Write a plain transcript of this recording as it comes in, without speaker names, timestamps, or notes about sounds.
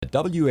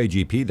at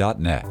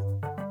wagp.net.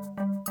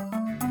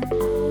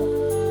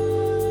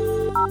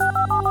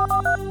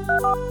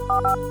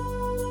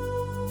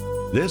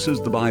 This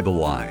is the Bible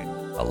Line,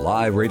 a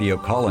live radio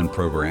call-in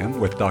program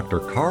with Dr.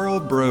 Carl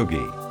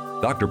Broggi.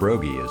 Dr.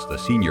 Broggi is the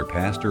senior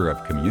pastor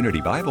of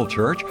Community Bible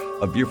Church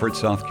of Beaufort,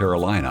 South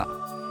Carolina.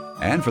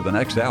 And for the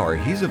next hour,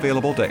 he's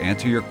available to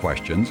answer your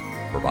questions,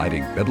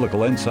 providing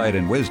biblical insight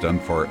and wisdom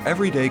for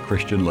everyday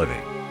Christian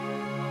living.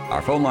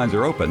 Our phone lines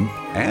are open,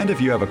 and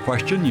if you have a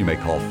question, you may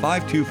call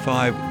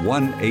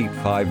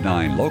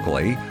 525-1859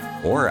 locally,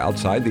 or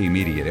outside the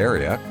immediate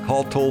area,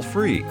 call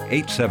toll-free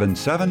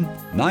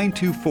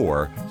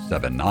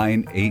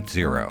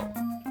 877-924-7980.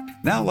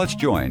 Now let's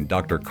join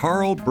Dr.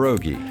 Carl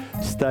Broggi.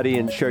 Study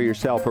and show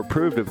yourself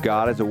approved of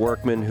God as a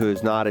workman who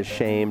is not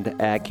ashamed,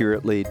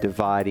 accurately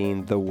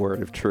dividing the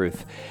word of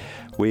truth.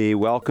 We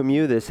welcome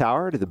you this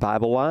hour to the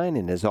Bible Line,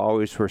 and as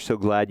always, we're so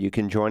glad you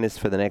can join us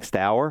for the next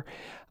hour.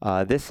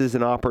 This is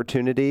an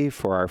opportunity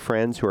for our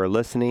friends who are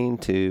listening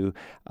to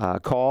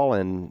call,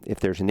 and if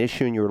there's an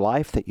issue in your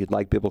life that you'd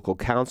like biblical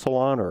counsel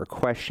on, or a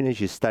question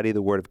as you study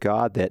the Word of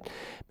God that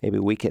maybe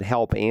we can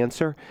help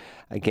answer.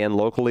 Again,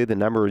 locally, the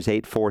number is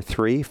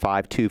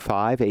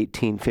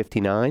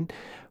 843-525-1859.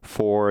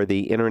 For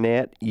the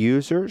internet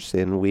users,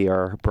 and we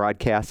are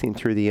broadcasting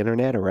through the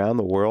internet around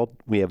the world,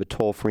 we have a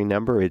toll-free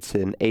number. It's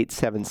an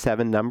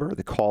 877 number.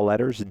 The call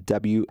letters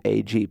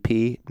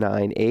WAGP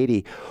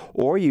 980.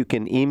 Or you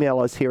can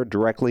email us here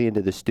directly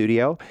into the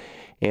studio,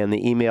 and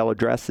the email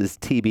address is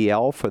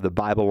TBL for the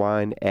Bible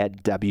Line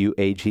at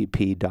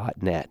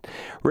WAGP.net.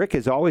 Rick,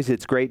 as always,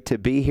 it's great to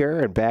be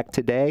here and back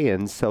today,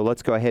 and so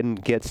let's go ahead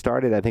and get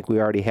started. I think we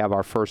already have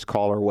our first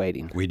caller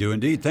waiting. We do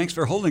indeed. Thanks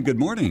for holding. Good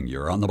morning.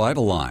 You're on the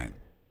Bible Line.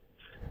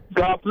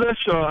 God bless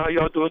you. How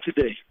y'all doing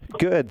today?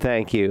 Good,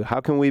 thank you.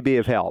 How can we be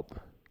of help?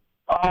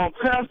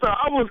 Pastor,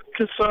 I was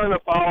concerned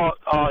about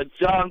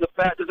John the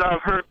Baptist.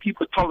 I've heard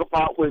people talk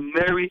about when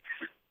Mary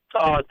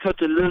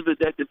touched Elizabeth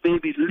that the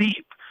baby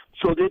leaped.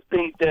 So they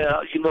think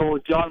that,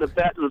 John the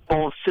Baptist was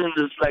born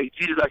sinless like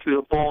Jesus, like he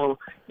was born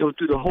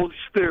through the Holy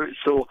Spirit.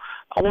 So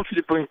I want you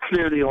to bring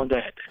clarity on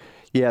that.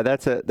 Yeah,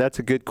 that's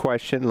a good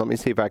question. Let me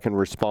see if I can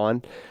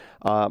respond.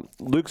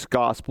 Luke's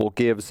Gospel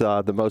gives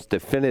the most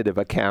definitive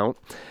account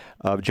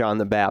of John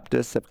the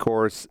Baptist. Of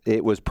course,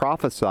 it was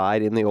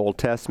prophesied in the Old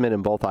Testament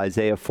in both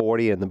Isaiah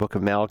 40 and the book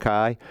of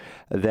Malachi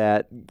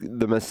that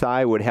the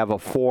Messiah would have a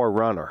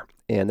forerunner,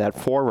 and that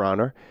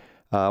forerunner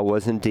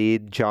was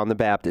indeed John the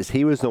Baptist.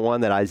 He was the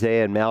one that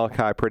Isaiah and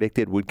Malachi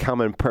predicted would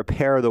come and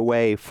prepare the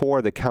way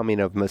for the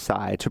coming of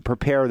Messiah, to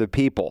prepare the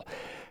people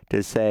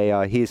to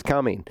say he's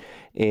coming.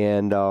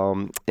 And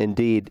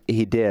indeed,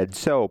 he did.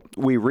 So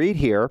we read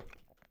here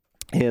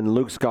in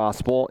Luke's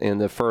Gospel, in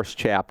the first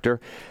chapter,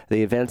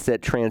 the events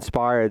that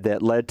transpired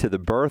that led to the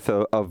birth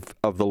of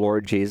the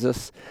Lord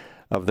Jesus,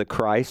 of the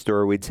Christ,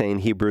 or we'd say in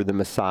Hebrew, the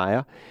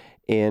Messiah.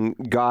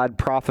 And God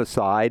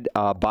prophesied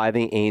by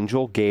the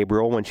angel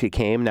Gabriel when she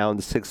came. Now in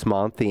the 6th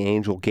month, the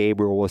angel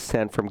Gabriel was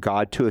sent from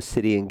God to a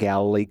city in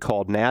Galilee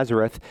called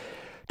Nazareth,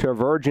 to a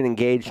virgin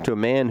engaged to a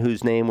man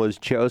whose name was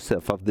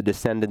Joseph, of the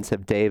descendants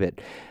of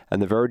David.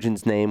 And the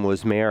virgin's name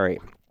was Mary.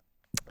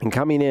 And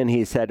coming in,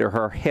 he said to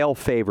her, "Hail,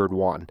 favored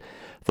one,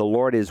 the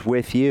Lord is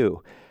with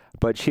you."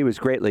 But she was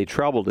greatly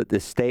troubled at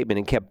this statement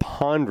and kept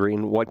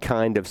pondering what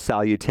kind of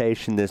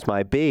salutation this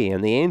might be.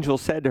 And the angel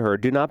said to her,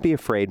 "Do not be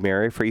afraid,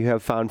 Mary, for you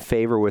have found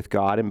favor with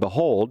God. And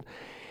behold,"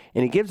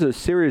 and he gives a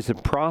series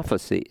of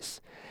prophecies.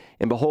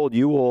 "And behold,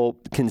 you will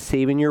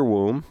conceive in your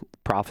womb."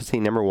 Prophecy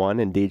number 1,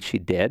 indeed she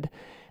did.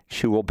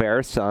 "She will bear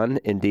a son."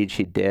 Indeed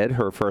she did.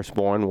 Her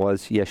firstborn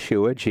was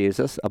Yeshua,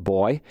 Jesus, a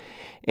boy.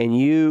 "And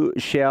you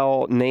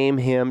shall name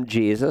him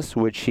Jesus,"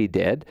 which she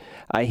did.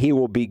 "He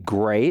will be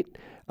great."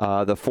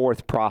 The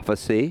 4th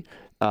prophecy,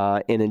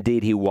 and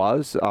indeed he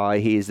was.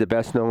 He's the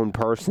best known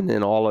person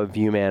in all of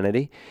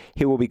humanity.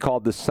 "He will be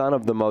called the Son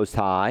of the Most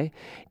High,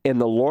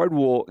 and the Lord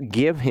will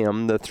give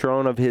him the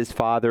throne of his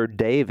father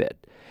David.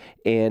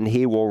 And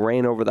he will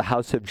reign over the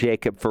house of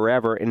Jacob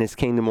forever, and his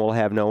kingdom will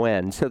have no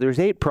end." So there's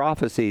 8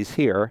 prophecies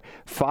here,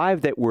 5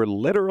 that were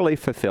literally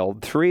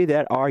fulfilled, 3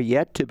 that are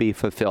yet to be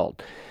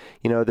fulfilled.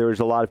 There's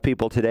a lot of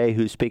people today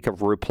who speak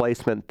of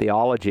replacement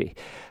theology,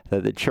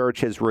 that the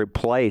church has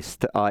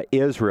replaced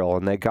Israel,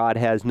 and that God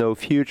has no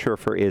future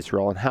for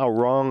Israel, and how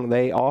wrong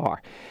they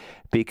are.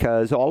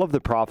 Because all of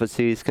the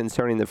prophecies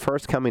concerning the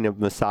first coming of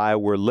Messiah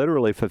were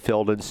literally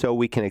fulfilled, and so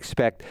we can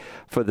expect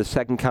for the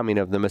second coming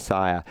of the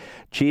Messiah.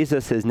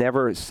 Jesus has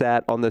never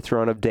sat on the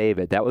throne of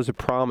David. That was a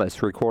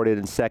promise recorded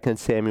in 2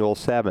 Samuel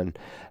 7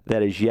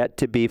 that is yet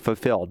to be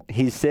fulfilled.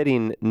 He's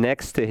sitting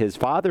next to his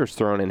Father's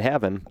throne in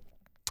heaven,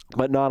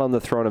 but not on the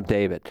throne of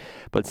David.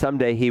 But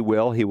someday he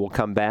will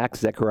come back.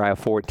 Zechariah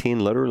 14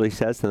 literally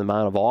says, to the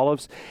Mount of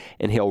Olives,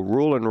 and he'll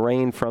rule and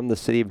reign from the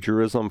city of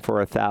Jerusalem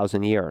for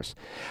 1,000 years.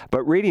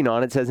 But reading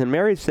on, it says, "And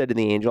Mary said to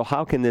the angel,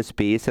 'How can this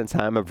be, since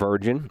I am a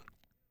virgin?'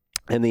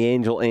 And the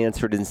angel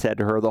answered and said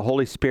to her, 'The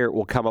Holy Spirit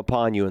will come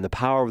upon you, and the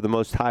power of the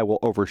Most High will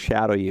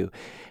overshadow you.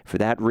 For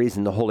that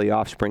reason the holy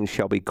offspring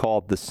shall be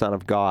called the Son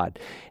of God.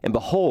 And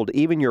behold,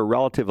 even your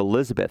relative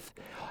Elizabeth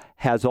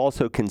has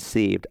also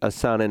conceived a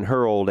son in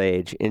her old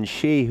age, and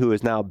she who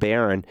is now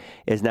barren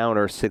is now in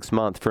her 6th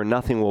month, for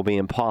nothing will be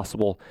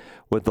impossible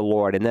with the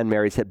Lord. And then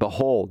Mary said,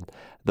 Behold,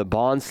 the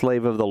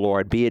bondslave of the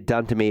Lord, be it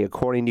done to me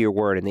according to your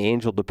word. And the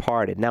angel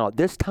departed. Now at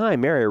this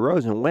time Mary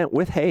arose and went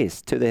with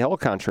haste to the hill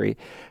country,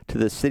 to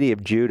the city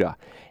of Judah,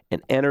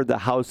 and entered the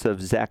house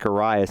of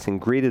Zacharias and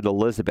greeted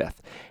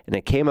Elizabeth. And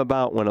it came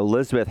about when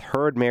Elizabeth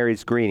heard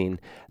Mary's greeting,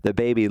 the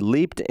baby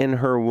leaped in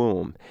her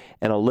womb,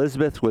 and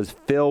Elizabeth was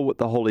filled with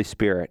the Holy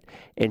Spirit.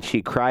 And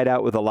she cried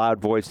out with a loud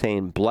voice,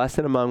 saying, Blessed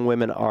among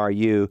women are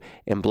you,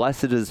 and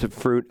blessed is the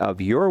fruit of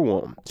your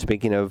womb.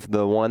 Speaking of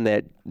the one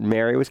that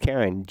Mary was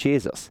carrying,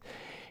 Jesus.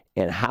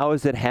 And how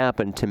has it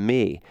happened to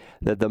me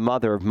that the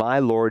mother of my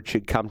Lord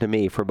should come to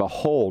me? For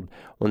behold,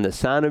 when the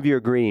sound of your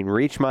greeting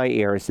reached my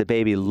ears, the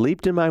baby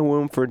leaped in my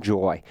womb for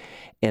joy.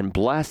 And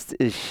blessed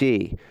is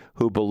she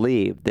who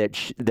believed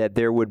that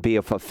there would be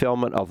a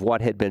fulfillment of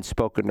what had been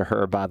spoken to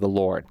her by the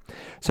Lord.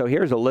 So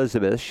here's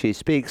Elizabeth. She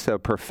speaks a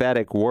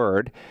prophetic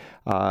word.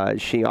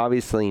 She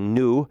obviously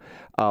knew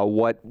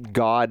what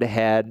God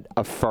had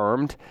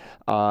affirmed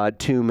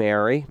to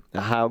Mary.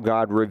 How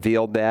God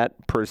revealed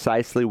that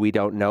precisely, we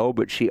don't know,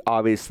 but she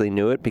obviously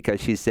knew it because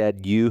she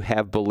said, you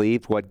have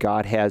believed what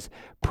God has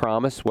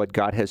promised, what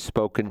God has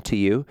spoken to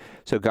you.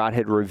 So God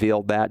had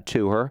revealed that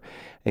to her.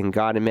 And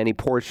God, in many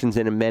portions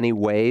and in many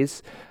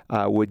ways,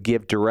 would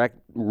give direct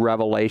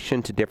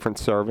revelation to different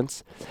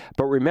servants.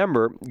 But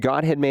remember,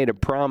 God had made a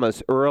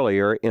promise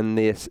earlier in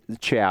this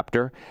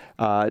chapter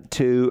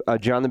to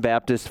John the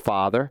Baptist's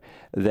father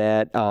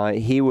that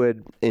he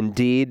would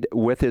indeed,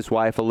 with his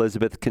wife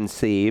Elizabeth,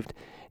 conceive,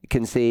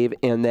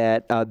 and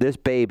that this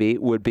baby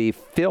would be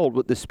filled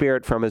with the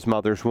Spirit from his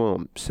mother's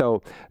womb.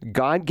 So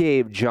God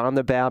gave John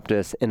the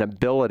Baptist an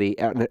ability,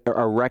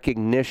 a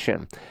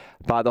recognition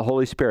by the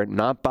Holy Spirit,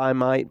 not by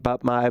might,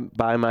 but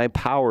by my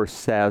power,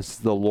 says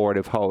the Lord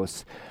of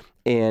hosts.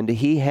 And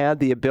he had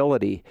the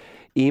ability,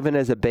 even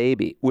as a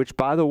baby, which,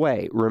 by the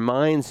way,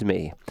 reminds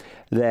me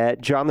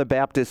that John the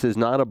Baptist is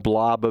not a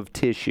blob of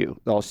tissue.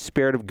 The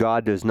Spirit of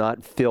God does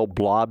not fill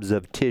blobs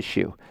of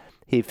tissue.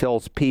 He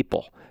fills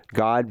people.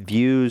 God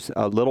views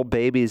little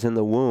babies in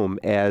the womb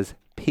as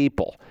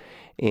people.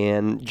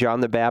 And John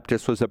the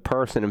Baptist was a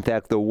person. In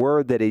fact, the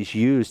word that is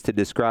used to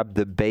describe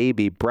the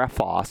baby,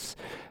 brephos,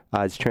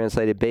 it's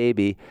translated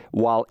baby,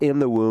 while in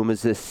the womb,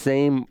 is the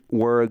same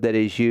word that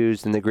is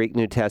used in the Greek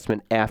New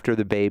Testament after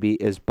the baby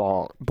is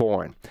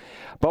born.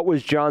 But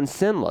was John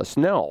sinless?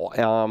 No.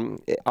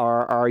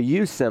 Are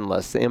you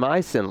sinless? Am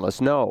I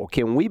sinless? No.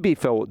 Can we be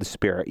filled with the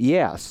Spirit?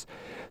 Yes.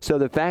 So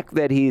the fact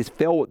that he's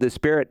filled with the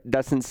Spirit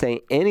doesn't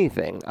say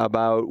anything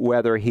about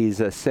whether he's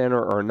a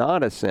sinner or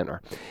not a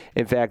sinner.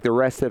 In fact, the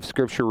rest of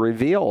Scripture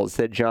reveals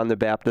that John the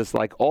Baptist,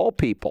 like all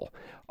people,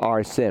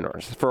 are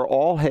sinners. For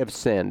all have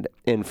sinned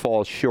and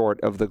fall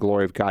short of the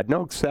glory of God.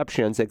 No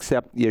exceptions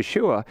except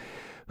Yeshua,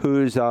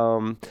 whose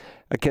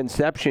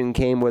conception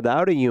came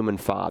without a human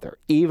father.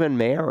 Even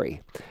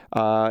Mary,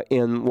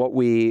 in what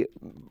we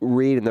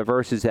read in the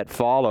verses that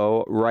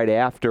follow right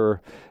after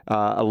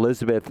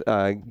Elizabeth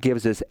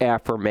gives us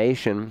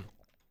affirmation,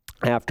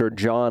 after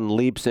John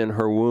leaps in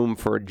her womb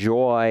for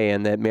joy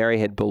and that Mary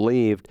had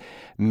believed,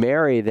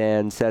 Mary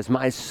then says,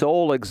 my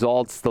soul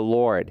exalts the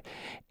Lord,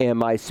 and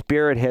my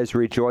spirit has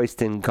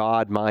rejoiced in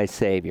God my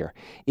Savior.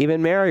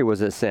 Even Mary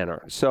was a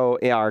sinner. So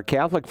our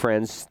Catholic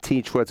friends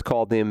teach what's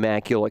called the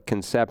Immaculate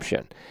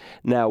Conception.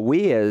 Now,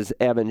 we as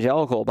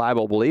evangelical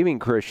Bible-believing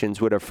Christians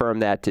would affirm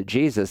that to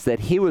Jesus, that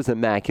he was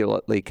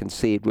immaculately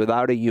conceived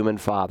without a human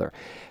father,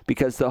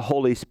 because the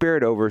Holy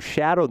Spirit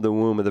overshadowed the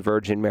womb of the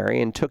Virgin Mary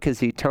and took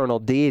his eternal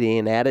deity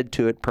and added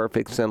to it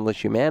perfect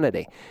sinless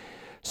humanity.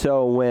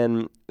 So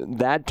when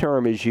that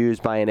term is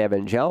used by an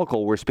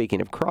evangelical, we're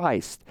speaking of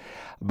Christ.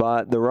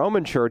 But the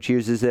Roman Church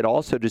uses it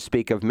also to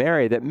speak of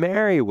Mary, that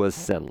Mary was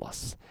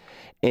sinless.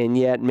 And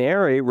yet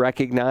Mary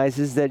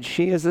recognizes that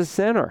she is a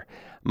sinner.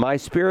 My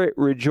spirit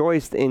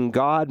rejoiced in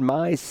God,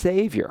 my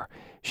Savior.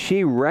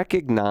 She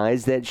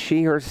recognized that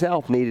she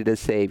herself needed a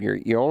Savior.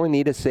 You only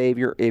need a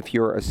Savior if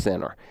you're a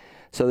sinner.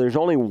 So there's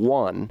only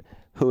one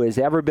who has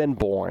ever been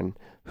born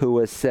who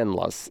is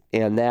sinless,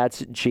 and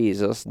that's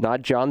Jesus,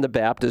 not John the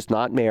Baptist,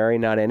 not Mary,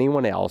 not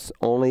anyone else,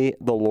 only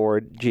the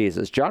Lord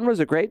Jesus. John was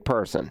a great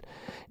person.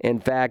 In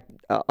fact,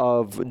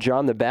 of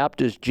John the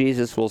Baptist,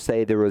 Jesus will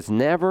say there was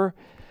never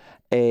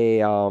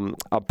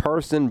a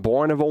person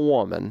born of a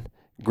woman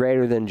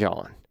greater than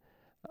John.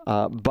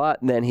 But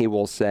then he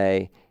will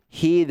say,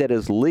 he that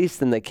is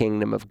least in the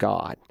kingdom of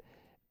God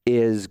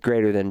is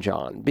greater than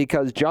John,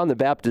 because John the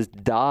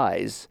Baptist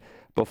dies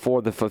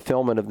before the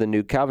fulfillment of the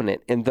new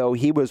covenant. And though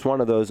he was one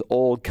of those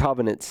old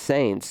covenant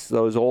saints,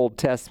 those Old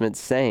Testament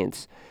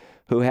saints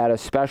who had a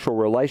special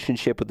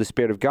relationship with the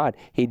Spirit of God,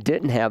 he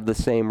didn't have the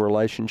same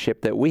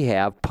relationship that we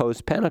have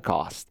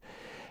post-Pentecost,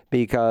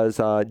 because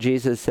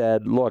Jesus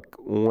said, look,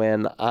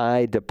 when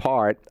I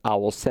depart, I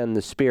will send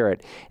the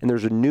Spirit. And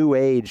there's a new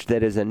age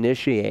that is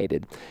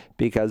initiated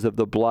because of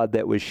the blood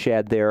that was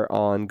shed there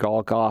on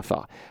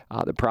Golgotha.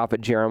 The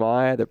prophet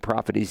Jeremiah, the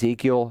prophet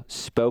Ezekiel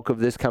spoke of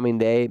this coming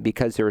day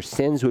because their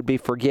sins would be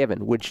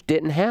forgiven, which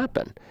didn't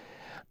happen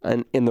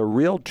and in the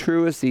real,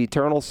 truest,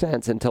 eternal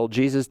sense until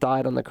Jesus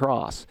died on the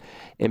cross.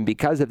 And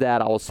because of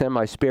that, I will send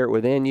my Spirit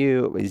within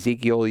you.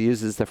 Ezekiel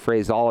uses the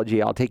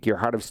phraseology, I'll take your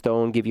heart of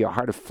stone, give you a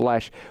heart of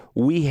flesh.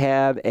 We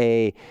have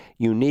a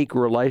unique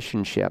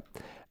relationship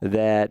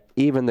that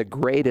even the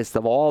greatest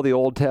of all the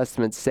Old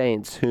Testament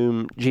saints,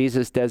 whom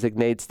Jesus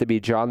designates to be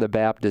John the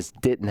Baptist,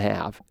 didn't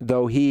have,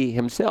 though he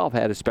himself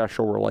had a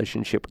special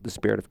relationship with the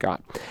Spirit of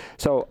God.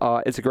 So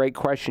it's a great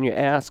question you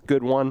ask,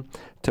 good one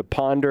to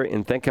ponder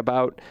and think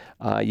about.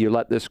 You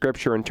let the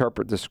Scripture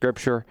interpret the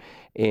Scripture,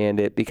 and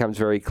it becomes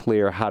very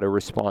clear how to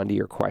respond to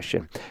your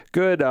question.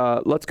 Good.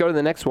 Let's go to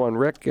the next one,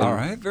 Rick. All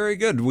right, very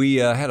good. We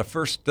had a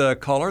first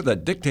caller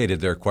that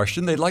dictated their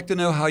question. They'd like to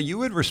know how you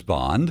would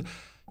respond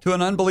to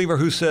an unbeliever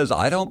who says,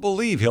 I don't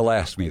believe he'll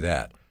ask me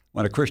that.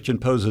 When a Christian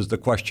poses the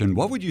question,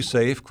 what would you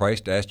say if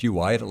Christ asked you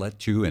why to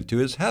let you into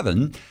his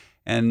heaven?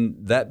 And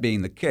that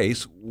being the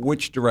case,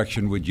 which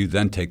direction would you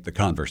then take the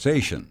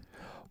conversation?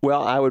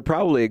 Well, I would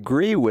probably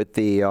agree with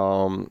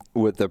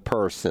the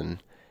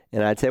person.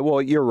 And I'd say,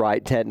 well, you're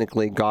right.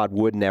 Technically, God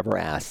would never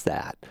ask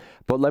that.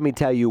 But let me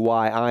tell you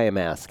why I am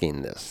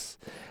asking this.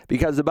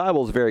 Because the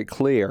Bible is very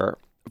clear.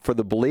 For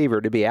the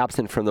believer, to be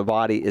absent from the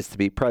body is to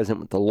be present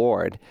with the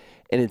Lord.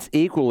 And it's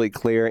equally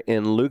clear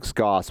in Luke's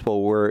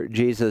gospel where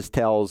Jesus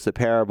tells the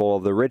parable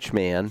of the rich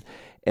man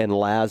and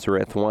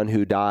Lazarus, one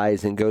who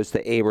dies and goes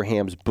to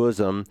Abraham's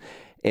bosom,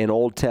 an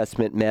Old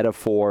Testament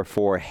metaphor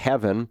for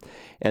heaven,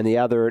 and the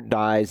other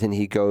dies and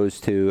he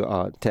goes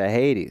to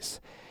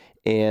Hades.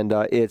 And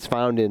it's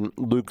found in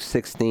Luke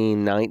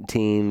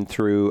 16:19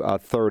 through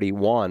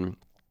 31.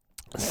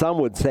 Some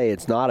would say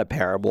it's not a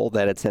parable,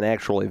 that it's an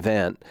actual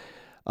event.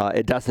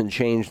 It doesn't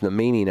change the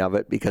meaning of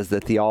it because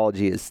the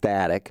theology is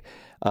static.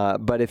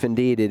 But if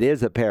indeed it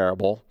is a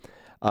parable,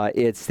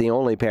 it's the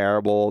only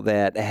parable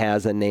that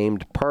has a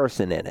named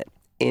person in it.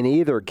 In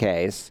either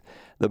case,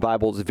 the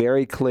Bible is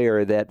very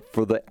clear that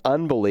for the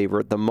unbeliever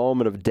at the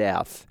moment of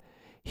death,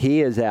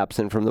 he is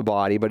absent from the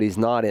body, but he's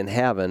not in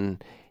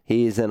heaven.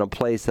 He's in a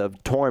place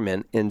of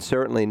torment, and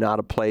certainly not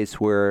a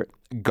place where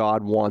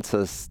God wants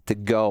us to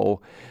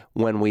go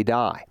when we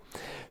die.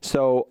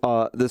 So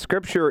the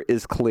Scripture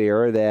is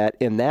clear that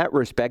in that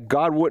respect,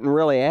 God wouldn't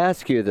really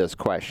ask you this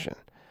question.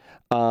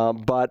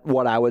 But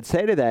what I would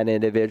say to that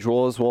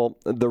individual is, well,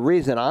 the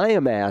reason I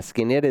am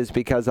asking it is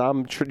because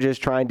I'm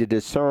just trying to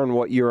discern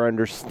what your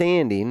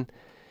understanding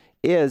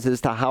is as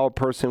to how a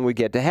person would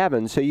get to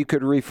heaven. So you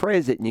could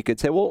rephrase it and you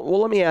could say, well,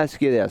 let me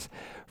ask you this.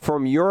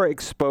 From your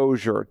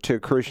exposure to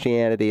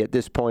Christianity at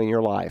this point in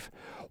your life,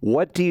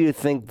 what do you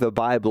think the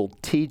Bible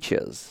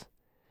teaches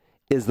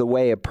is the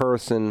way a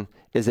person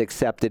is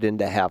accepted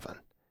into heaven?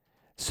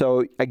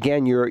 So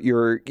again,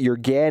 you're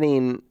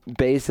getting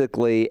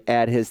basically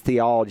at his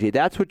theology.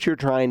 That's what you're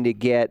trying to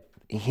get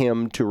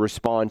him to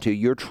respond to.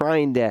 You're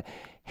trying to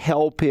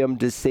help him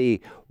to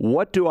see,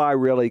 what do I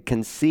really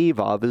conceive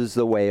of as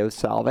the way of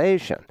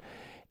salvation?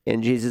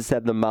 And Jesus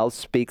said the mouth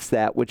speaks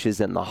that which is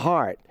in the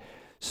heart.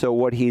 So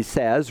what he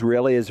says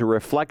really is a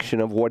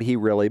reflection of what he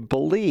really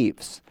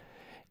believes.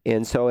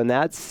 And so in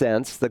that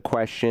sense, the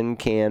question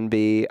can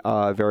be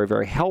very,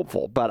 very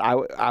helpful. But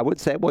I would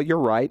say, well, you're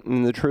right.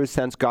 In the true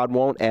sense, God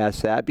won't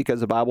ask that because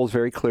the Bible is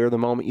very clear. The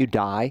moment you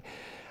die,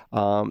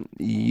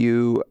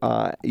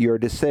 your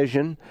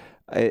decision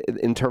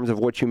in terms of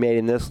what you made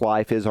in this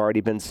life has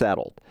already been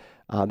settled.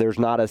 There's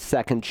not a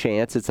second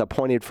chance. It's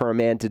appointed for a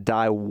man to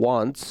die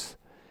once,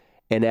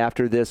 and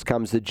after this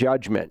comes the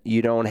judgment.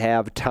 You don't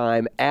have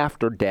time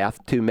after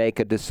death to make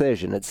a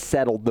decision. It's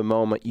settled the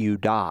moment you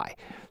die.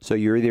 So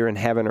you're either in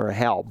heaven or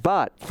hell.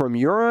 But from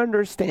your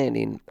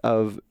understanding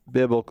of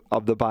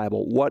the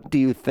Bible, what do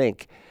you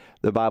think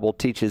the Bible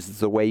teaches is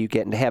the way you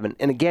get into heaven?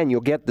 And again,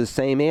 you'll get the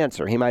same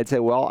answer. He might say,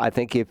 well, I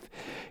think if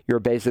you're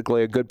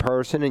basically a good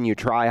person and you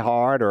try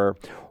hard,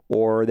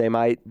 or they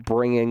might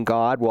bring in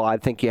God. Well, I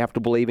think you have to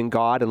believe in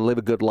God and live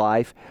a good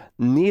life.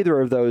 Neither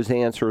of those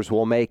answers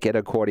will make it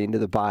according to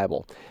the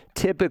Bible.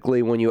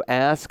 Typically, when you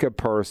ask a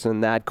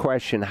person that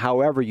question,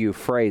 however you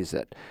phrase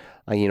it,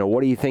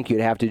 what do you think you'd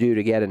have to do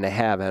to get into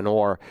heaven?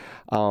 Or,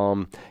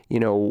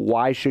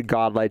 why should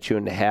God let you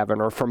into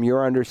heaven? Or from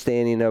your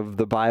understanding of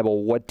the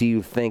Bible, what do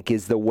you think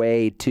is the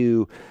way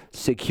to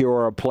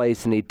secure a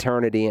place in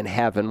eternity in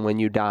heaven when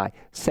you die?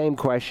 Same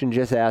question,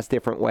 just asked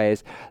different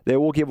ways. They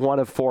will give one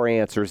of four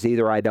answers.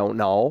 Either I don't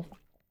know,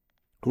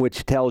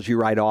 which tells you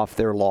right off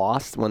they're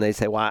lost when they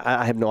say, well,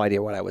 I have no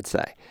idea what I would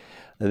say.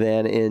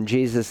 Then in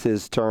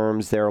Jesus'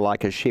 terms, they're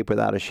like a sheep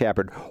without a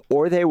shepherd.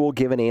 Or they will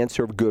give an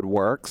answer of good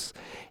works.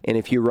 And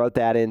if you wrote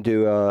that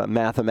into a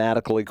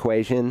mathematical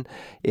equation,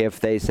 if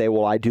they say,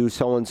 well, I do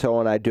so-and-so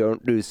and I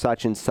don't do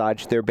such and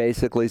such, they're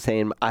basically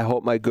saying, I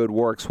hope my good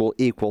works will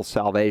equal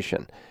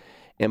salvation.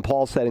 And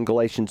Paul said in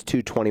Galatians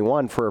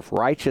 2:21, for if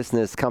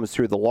righteousness comes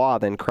through the law,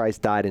 then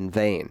Christ died in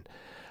vain.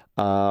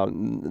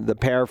 The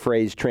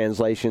paraphrase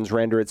translations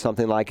render it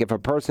something like, if a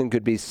person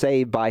could be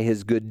saved by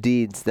his good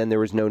deeds, then there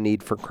was no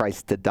need for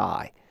Christ to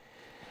die.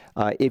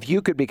 If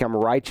you could become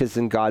righteous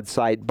in God's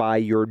sight by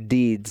your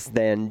deeds,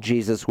 then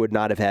Jesus would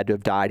not have had to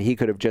have died. He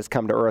could have just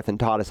come to earth and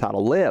taught us how to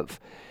live.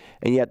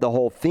 And yet the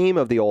whole theme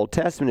of the Old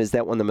Testament is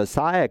that when the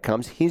Messiah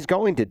comes, he's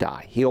going to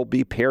die. He'll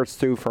be pierced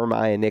through for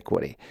my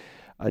iniquity.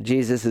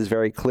 Jesus is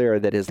very clear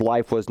that his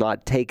life was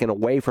not taken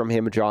away from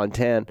him, John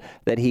 10,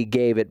 that he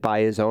gave it by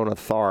his own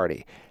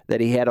authority,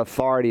 that he had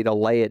authority to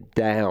lay it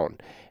down,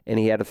 and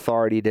he had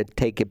authority to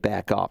take it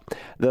back up.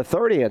 The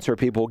third answer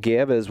people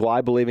give is, well, I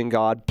believe in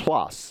God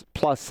plus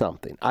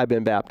something. I've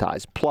been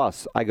baptized,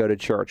 plus I go to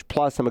church,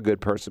 plus I'm a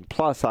good person,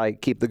 plus I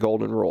keep the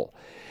golden rule.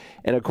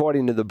 And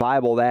according to the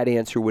Bible, that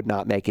answer would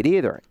not make it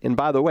either. And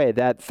by the way,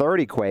 that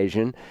third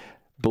equation,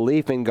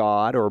 belief in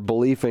God or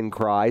belief in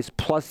Christ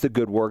plus the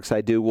good works I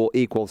do will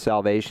equal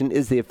salvation,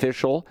 is the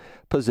official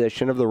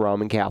position of the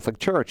Roman Catholic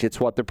Church. It's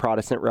what the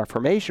Protestant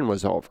Reformation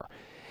was over.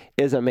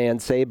 Is a man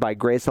saved by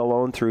grace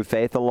alone through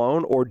faith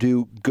alone, or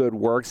do good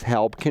works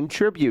help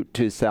contribute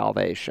to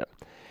salvation?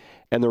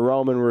 And the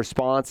Roman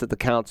response at the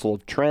Council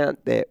of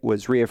Trent that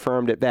was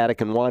reaffirmed at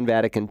Vatican I,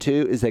 Vatican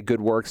II, is that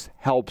good works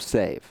help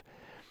save.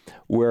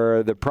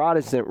 Where the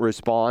Protestant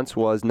response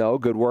was, no,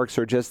 good works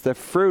are just the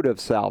fruit of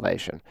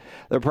salvation.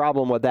 The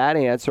problem with that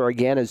answer,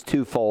 again, is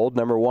twofold.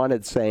 Number one,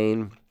 it's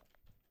saying,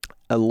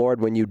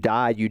 Lord, when you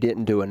died, you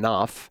didn't do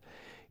enough.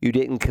 You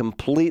didn't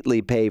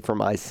completely pay for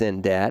my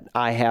sin debt.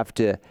 I have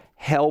to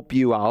help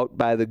you out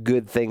by the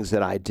good things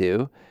that I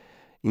do.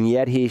 And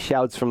yet he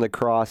shouts from the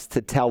cross,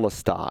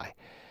 tetelestai.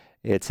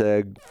 It's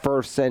a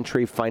first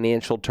century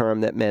financial term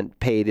that meant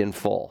paid in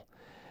full.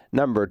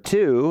 Number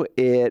two,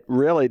 it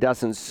really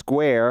doesn't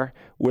square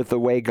with the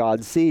way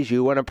God sees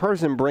you. When a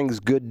person brings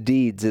good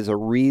deeds as a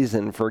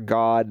reason for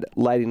God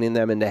letting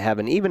them into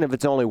heaven, even if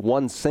it's only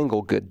one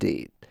single good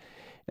deed,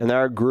 and there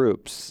are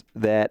groups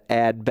that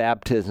add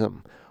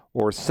baptism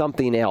or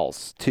something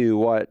else to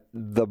what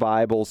the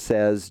Bible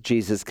says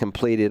Jesus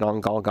completed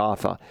on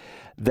Golgotha,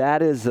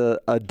 that is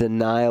a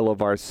denial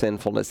of our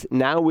sinfulness.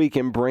 Now we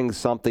can bring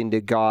something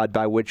to God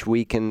by which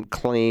we can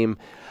claim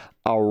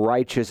a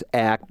righteous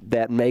act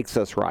that makes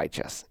us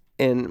righteous.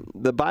 And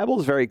the Bible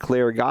is very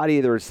clear. God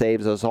either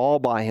saves us all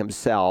by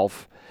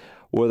himself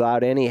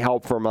without any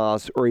help from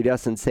us, or he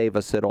doesn't save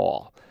us at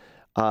all.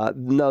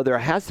 No, there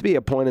has to be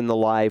a point in the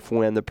life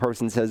when the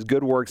person says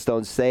good works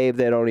don't save,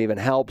 they don't even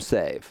help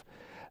save.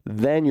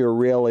 Then you're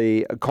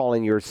really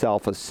calling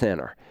yourself a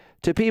sinner.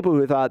 To people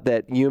who thought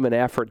that human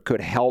effort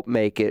could help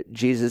make it,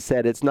 Jesus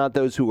said, it's not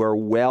those who are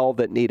well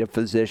that need a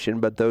physician,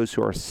 but those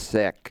who are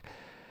sick.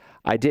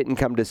 I didn't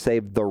come to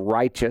save the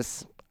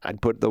righteous.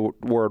 I'd put the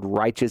word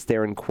righteous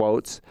there in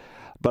quotes,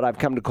 but I've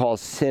come to call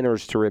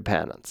sinners to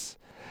repentance.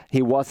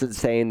 He wasn't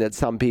saying that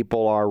some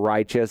people are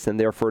righteous and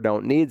therefore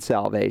don't need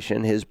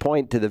salvation. His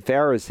point to the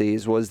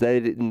Pharisees was they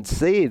didn't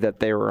see that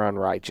they were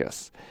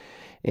unrighteous.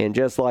 And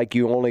just like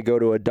you only go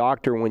to a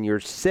doctor when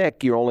you're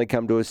sick, you only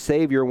come to a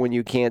Savior when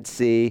you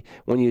see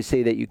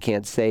that you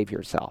can't save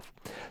yourself.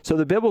 So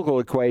the biblical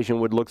equation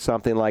would look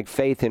something like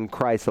faith in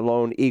Christ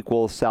alone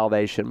equals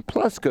salvation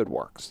plus good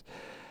works.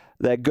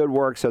 That good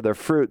works are the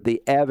fruit,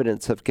 the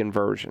evidence of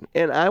conversion.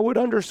 And I would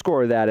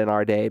underscore that in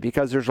our day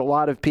because there's a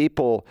lot of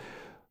people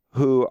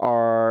who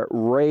are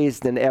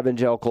raised in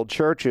evangelical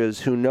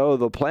churches who know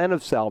the plan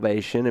of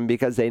salvation, and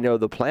because they know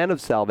the plan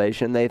of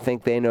salvation, they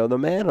think they know the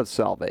man of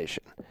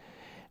salvation.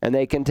 And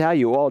they can tell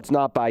you, well, it's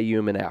not by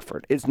human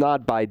effort. It's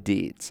not by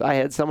deeds. I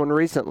had someone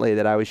recently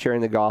that I was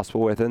sharing the gospel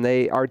with, and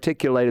they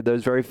articulated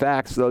those very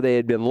facts, though they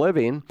had been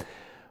living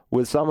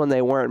with someone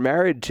they weren't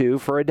married to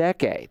for a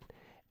decade,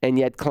 and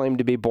yet claimed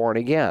to be born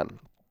again.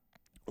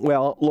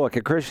 Well, look,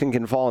 a Christian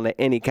can fall into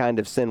any kind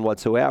of sin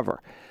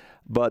whatsoever.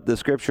 But the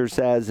scripture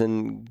says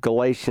in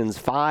Galatians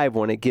 5,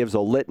 when it gives a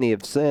litany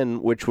of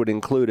sin, which would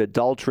include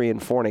adultery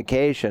and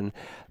fornication,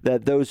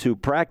 that those who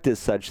practice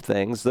such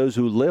things, those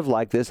who live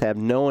like this, have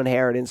no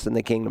inheritance in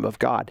the kingdom of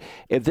God.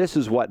 If this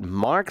is what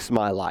marks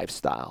my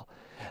lifestyle,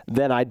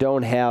 then I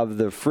don't have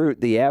the fruit,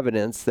 the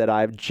evidence that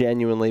I've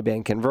genuinely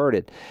been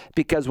converted.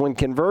 Because when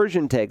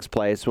conversion takes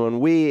place,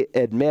 when we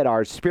admit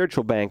our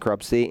spiritual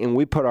bankruptcy and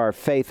we put our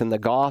faith in the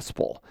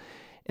gospel.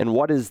 And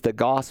what is the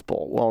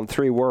gospel? Well, in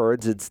 3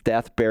 words, it's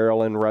death,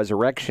 burial, and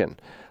resurrection.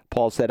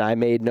 Paul said, I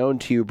made known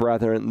to you,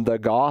 brethren, the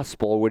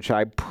gospel which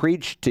I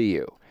preached to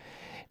you.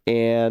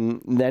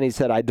 And then he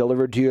said, I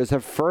delivered to you as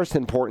of first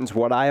importance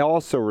what I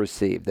also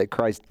received, that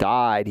Christ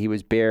died, he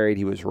was buried,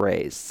 he was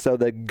raised. So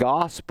the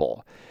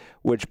gospel,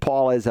 which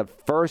Paul as of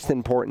first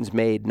importance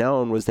made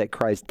known, was that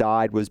Christ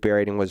died, was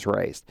buried, and was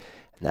raised.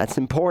 And that's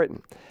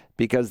important.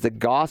 Because the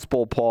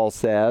gospel, Paul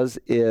says,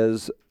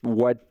 is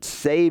what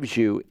saves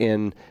you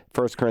in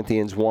 1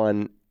 Corinthians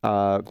 1,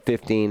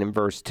 15 and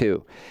verse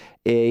 2.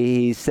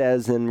 He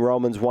says in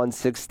Romans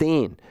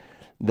 1:16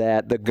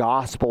 that the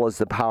gospel is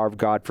the power of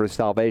God for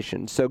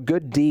salvation. So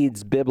good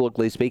deeds,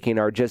 biblically speaking,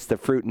 are just the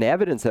fruit and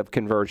evidence of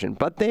conversion,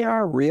 but they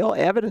are real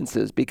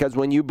evidences, because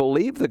when you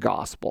believe the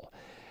gospel,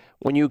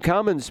 when you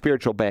come in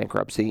spiritual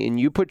bankruptcy and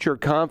you put your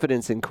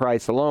confidence in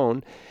Christ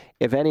alone,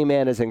 if any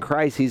man is in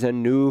Christ, he's a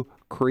new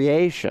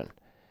creation.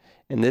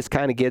 And this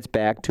kind of gets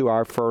back to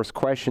our first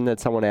question that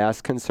someone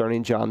asked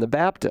concerning John the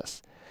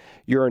Baptist.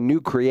 You're a new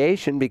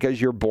creation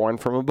because you're born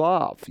from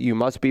above. You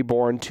must be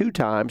born 2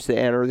 times to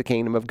enter the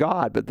kingdom of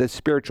God. But this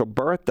spiritual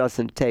birth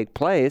doesn't take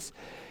place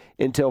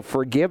until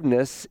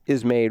forgiveness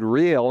is made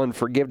real, and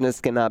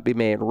forgiveness cannot be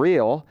made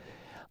real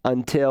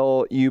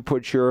until you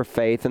put your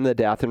faith in the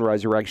death and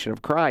resurrection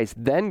of Christ.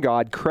 Then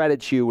God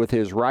credits you with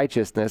his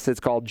righteousness. It's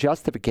called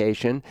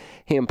justification.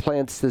 He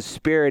implants the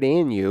Spirit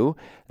in you.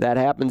 That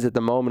happens at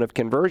the moment of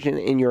conversion,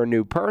 and you're a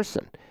new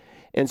person.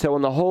 And so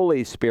when the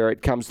Holy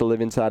Spirit comes to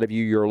live inside of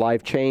you, your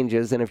life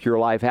changes. And if your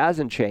life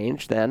hasn't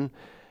changed, then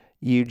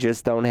you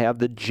just don't have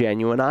the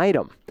genuine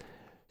item.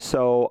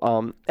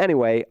 So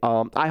anyway,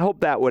 I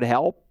hope that would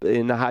help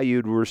in how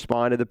you'd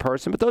respond to the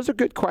person. But those are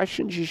good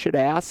questions you should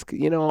ask.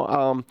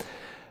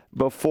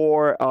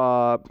 Before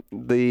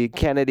the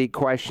Kennedy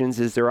questions,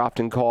 as they're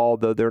often called,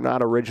 though they're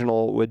not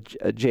original with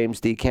James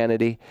D.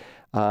 Kennedy.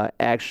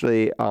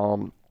 Actually,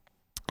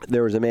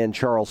 there was a man,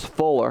 Charles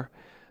Fuller,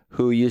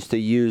 who used to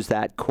use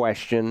that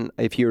question.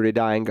 If you were to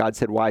die and God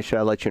said, "Why should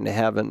I let you into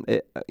heaven?"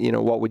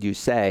 What would you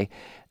say?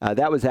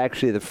 That was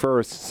actually the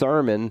first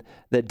sermon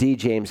that D.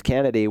 James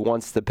Kennedy,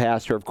 once the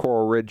pastor of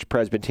Coral Ridge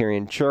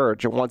Presbyterian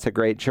Church, and once a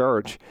great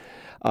church,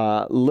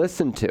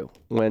 listened to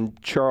when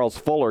Charles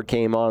Fuller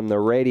came on the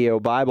radio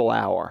Bible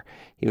Hour.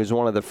 He was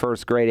one of the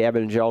first great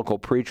evangelical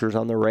preachers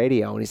on the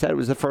radio, and he said it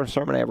was the first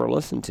sermon I ever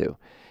listened to.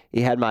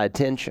 He had my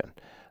attention.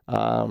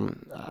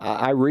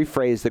 I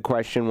rephrased the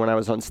question when I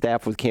was on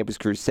staff with Campus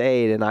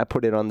Crusade, and I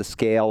put it on the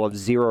scale of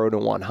 0 to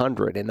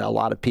 100, and a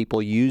lot of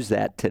people use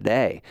that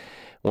today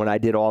when I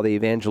did all the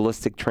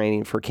evangelistic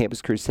training for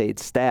Campus Crusade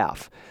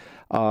staff.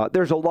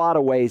 There's a lot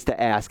of ways to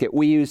ask it.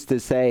 We used to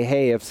say,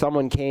 hey, if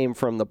someone came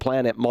from the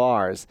planet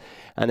Mars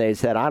and they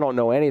said, "I don't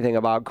know anything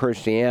about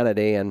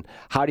Christianity, and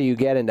how do you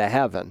get into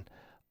heaven?"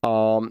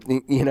 Now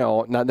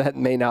that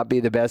may not be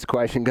the best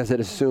question because it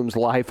assumes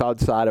life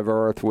outside of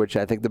Earth, which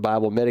I think the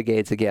Bible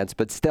mitigates against.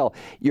 But still,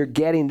 you're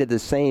getting to the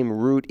same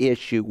root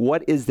issue.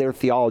 What is their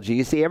theology?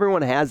 You see,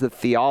 everyone has a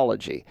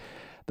theology.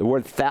 The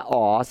word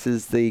theos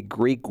is the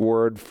Greek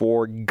word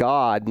for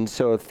God, and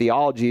so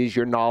theology is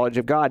your knowledge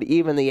of God.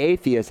 Even the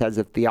atheist has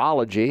a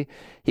theology.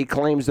 He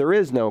claims there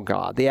is no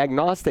God. The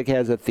agnostic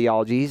has a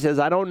theology. He says,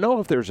 "I don't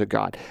know if there's a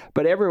God."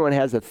 But everyone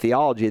has a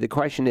theology. The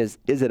question is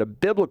it a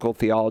biblical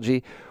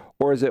theology,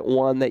 or is it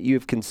one that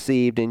you've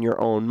conceived in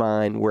your own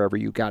mind wherever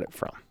you got it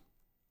from?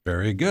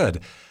 Very good.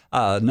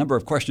 A number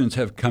of questions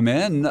have come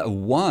in.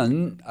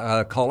 One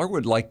caller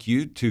would like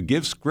you to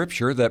give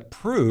scripture that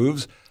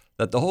proves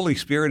that the Holy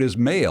Spirit is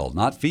male,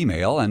 not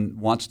female, and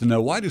wants to know,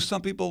 why do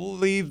some people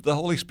believe the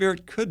Holy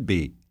Spirit could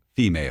be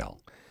female?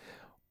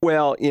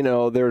 Well,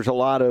 there's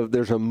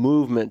a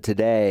movement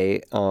today,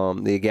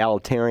 the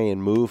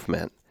egalitarian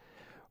movement,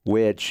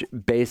 which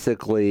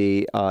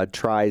basically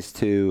tries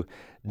to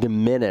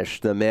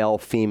diminish the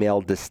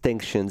male-female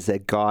distinctions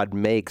that God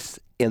makes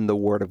in the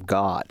Word of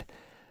God.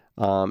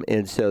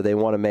 And so they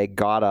want to make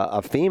God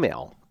a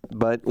female.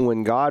 But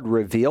when God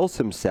reveals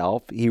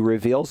himself, he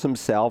reveals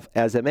himself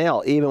as a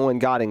male. Even when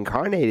God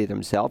incarnated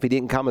himself, he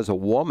didn't come as a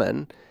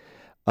woman.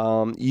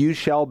 You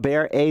shall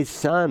bear a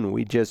son,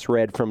 we just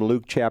read from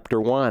Luke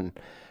chapter 1.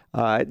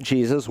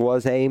 Jesus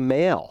was a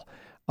male.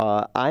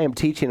 I am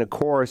teaching a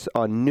course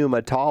on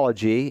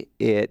pneumatology.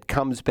 It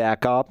comes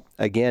back up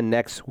again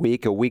next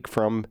week, a week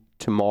from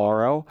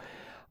tomorrow.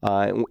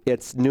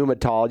 It's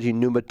pneumatology.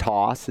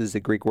 Pneumatos is the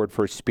Greek word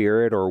for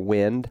spirit or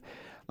wind.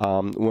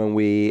 When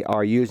we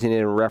are using it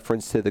in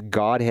reference to the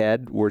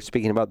Godhead, we're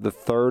speaking about the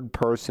third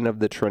person of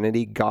the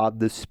Trinity, God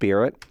the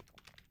Spirit.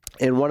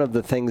 And one of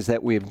the things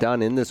that we've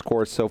done in this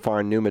course so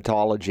far in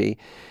pneumatology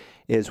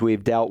is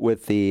we've dealt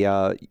with the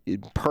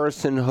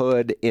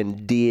personhood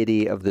and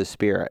deity of the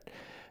Spirit.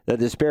 That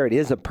the Spirit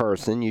is a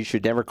person. You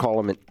should never call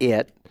him an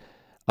it.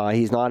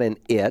 He's not an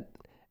it.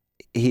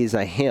 He's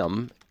a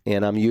him.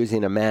 And I'm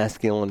using a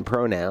masculine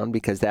pronoun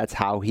because that's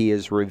how he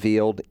is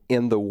revealed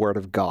in the Word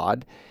of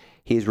God.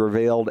 He's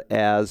revealed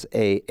as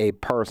a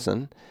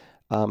person.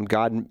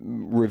 God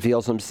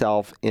reveals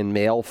himself in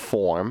male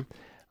form.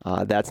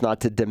 That's not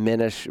to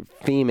diminish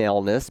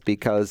femaleness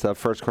because 1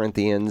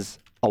 Corinthians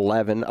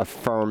 11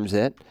 affirms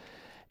it.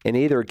 In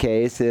either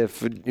case,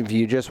 if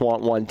you just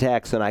want one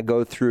text, and I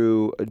go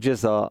through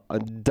just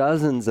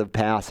dozens of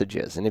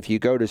passages, and if you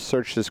go to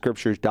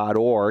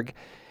searchthescriptures.org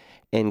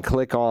and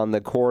click on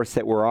the course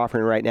that we're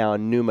offering right now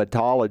in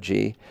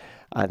pneumatology,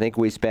 I think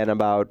we spent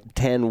about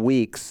 10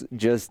 weeks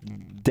just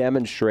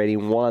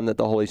demonstrating, one, that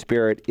the Holy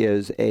Spirit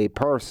is a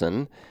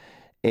person,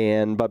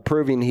 but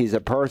proving he's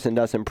a person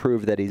doesn't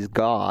prove that he's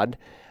God.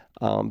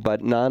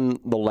 But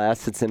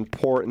nonetheless, it's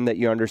important that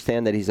you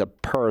understand that he's a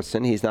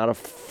person. He's not a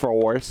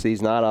force.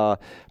 He's not a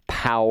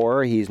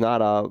power. He's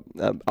not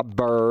a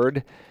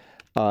bird.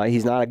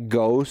 He's not a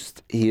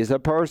ghost. He is a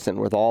person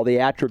with all the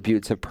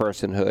attributes of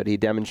personhood. He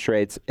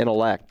demonstrates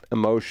intellect,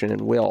 emotion,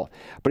 and will.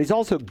 But he's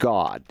also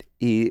God.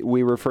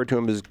 We refer to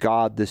him as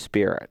God the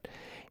Spirit.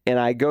 And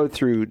I go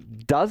through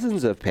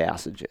dozens of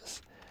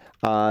passages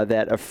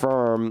that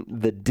affirm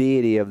the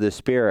deity of the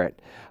Spirit.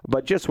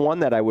 But just one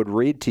that I would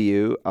read to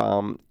you,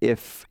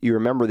 if you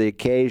remember the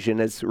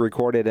occasion, it's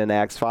recorded in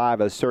Acts 5,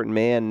 a certain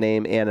man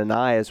named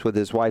Ananias with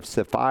his wife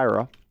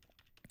Sapphira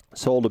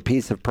sold a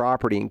piece of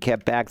property and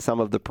kept back some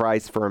of the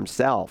price for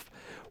himself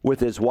with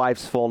his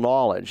wife's full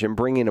knowledge. And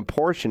bringing a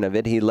portion of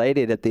it, he laid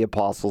it at the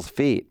apostles'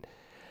 feet.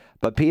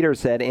 But Peter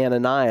said,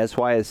 Ananias,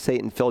 why has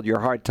Satan filled your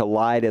heart to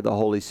lie to the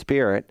Holy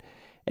Spirit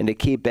and to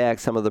keep back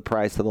some of the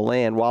price of the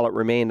land? While it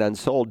remained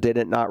unsold, did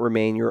it not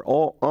remain your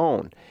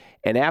own?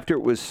 And after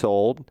it was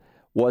sold,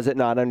 was it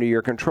not under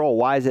your control?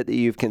 Why is it that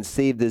you've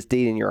conceived this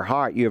deed in your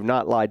heart? You have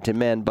not lied to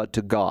men, but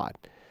to God.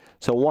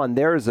 So one,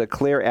 there is a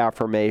clear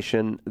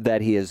affirmation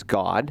that he is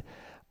God.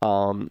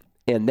 And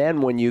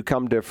then when you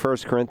come to 1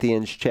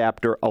 Corinthians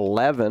chapter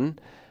 11,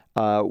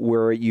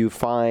 where you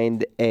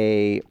find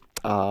a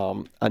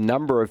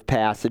number of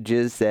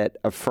passages that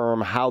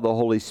affirm how the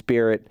Holy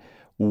Spirit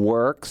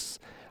works.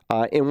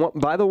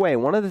 By the way,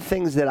 one of the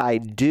things that I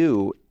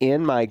do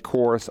in my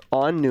course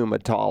on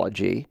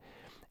pneumatology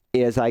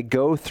is I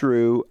go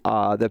through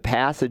the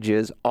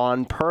passages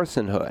on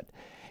personhood.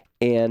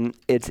 And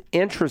it's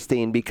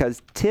interesting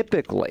because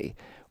typically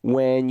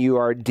when you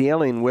are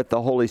dealing with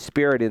the Holy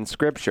Spirit in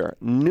Scripture,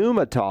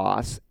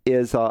 pneumatos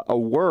is a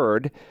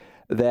word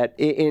that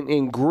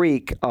in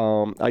Greek,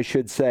 I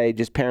should say,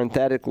 just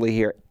parenthetically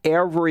here,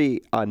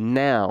 every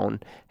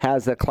noun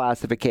has a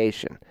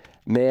classification,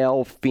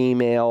 male,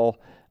 female,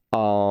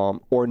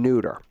 or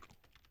neuter.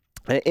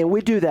 And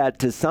we do that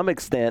to some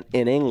extent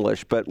in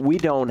English, but we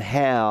don't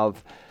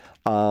have...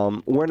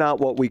 we're not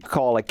what we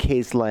call a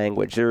case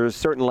language. There are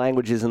certain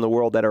languages in the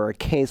world that are a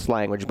case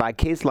language. By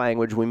case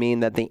language, we mean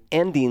that the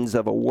endings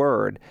of a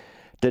word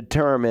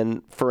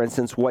determine, for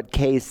instance, what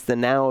case the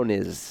noun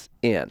is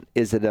in.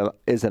 Is it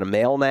a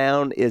male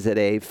noun? Is it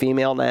a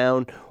female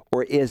noun?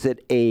 Or is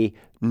it a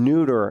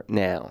neuter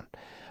noun?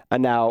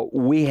 And now,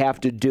 we have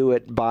to do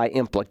it by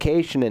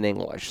implication in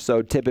English.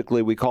 So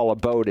typically, we call a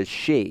boat a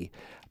she.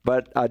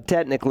 But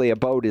technically, a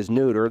boat is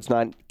neuter. It's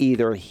not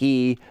either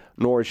he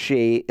nor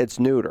she. It's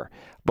neuter.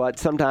 But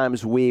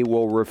sometimes we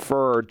will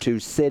refer to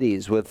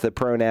cities with the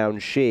pronoun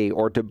she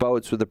or to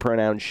boats with the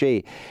pronoun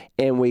she.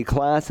 And we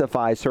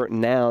classify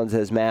certain nouns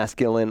as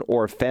masculine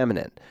or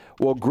feminine.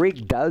 Well,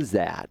 Greek does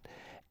that.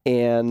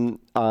 And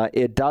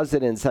it does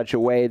it in such a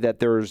way that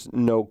there's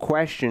no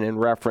question in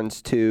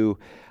reference to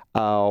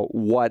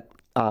what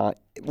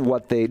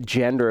the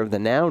gender of the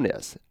noun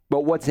is.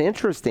 But what's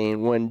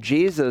interesting, when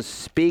Jesus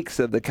speaks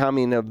of the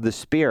coming of the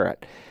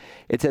Spirit,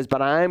 it says,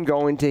 but I am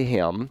going to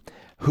him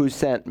who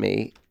sent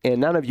me, and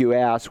none of you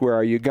ask, where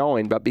are you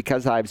going? But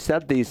because I've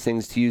said these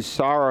things to you,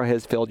 sorrow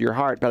has filled your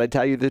heart. But I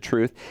tell you the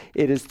truth,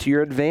 it is to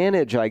your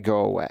advantage I go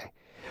away.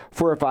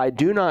 For if I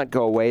do not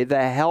go away,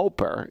 the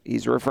Helper,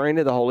 he's referring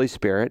to the Holy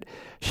Spirit,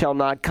 shall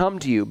not come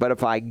to you. But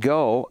if I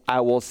go,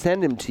 I will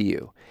send him to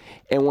you.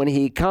 And when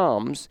he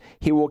comes,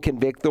 he will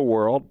convict the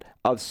world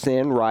of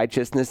sin,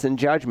 righteousness, and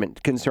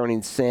judgment.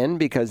 Concerning sin,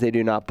 because they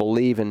do not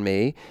believe in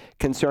me.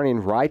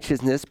 Concerning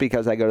righteousness,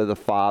 because I go to the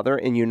Father,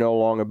 and you no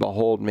longer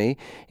behold me.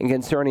 And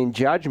concerning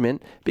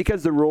judgment,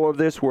 because the ruler of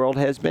this world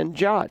has been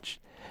judged.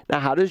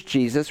 Now, how does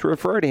Jesus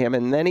refer to him?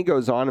 And then he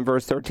goes on in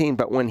verse 13,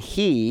 but when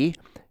he,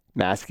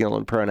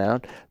 masculine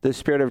pronoun, the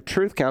Spirit of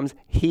truth comes,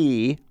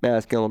 he,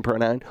 masculine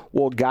pronoun,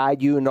 will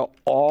guide you into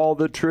all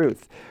the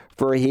truth.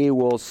 For he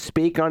will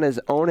speak on his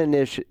own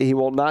initiative. He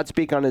will not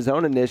speak on his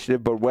own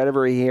initiative, but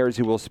whatever he hears,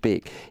 he will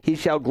speak. He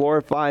shall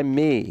glorify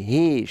me.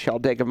 He shall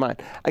take of mine.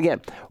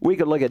 Again, we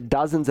could look at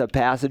dozens of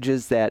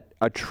passages that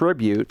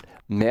attribute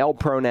male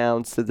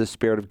pronouns to the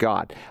Spirit of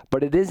God.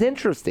 But it is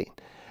interesting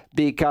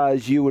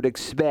because you would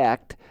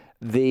expect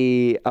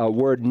the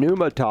word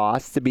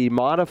pneumatos to be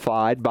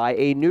modified by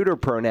a neuter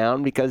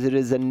pronoun because it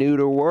is a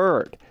neuter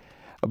word.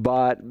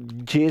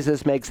 But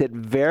Jesus makes it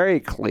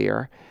very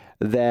clear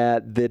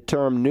that the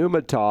term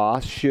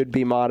pneumatos should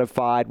be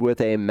modified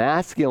with a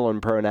masculine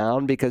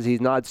pronoun because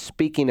he's not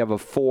speaking of a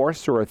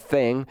force or a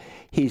thing.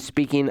 He's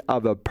speaking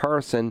of a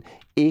person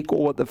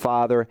equal with the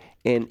Father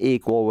and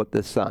equal with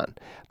the Son.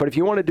 But if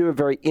you want to do a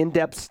very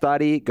in-depth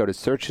study, go to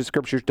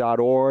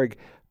searchthescriptures.org,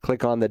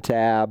 click on the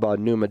tab on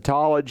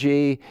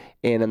pneumatology,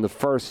 and in the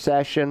first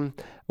session,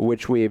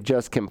 which we have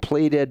just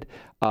completed,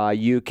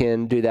 you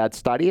can do that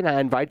study, and I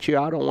invite you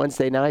out on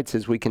Wednesday nights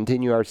as we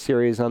continue our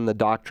series on the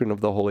doctrine of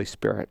the Holy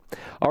Spirit.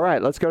 All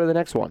right, let's go to the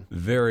next one.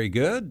 Very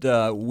good.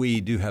 We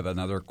do have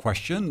another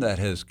question that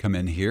has come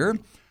in here.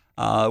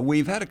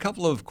 We've had a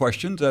couple of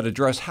questions that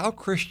address how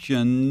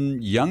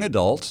Christian young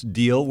adults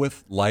deal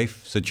with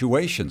life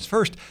situations.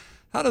 First,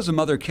 how does a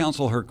mother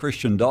counsel her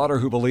Christian daughter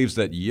who believes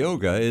that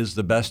yoga is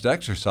the best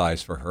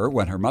exercise for her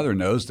when her mother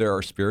knows there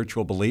are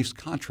spiritual beliefs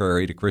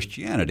contrary to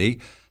Christianity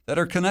that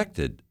are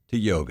connected to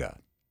yoga?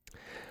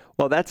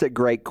 Well, that's a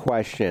great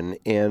question.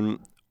 And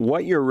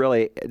what you're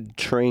really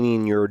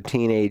training your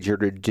teenager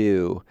to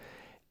do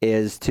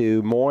is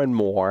to more and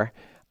more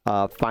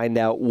find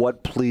out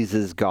what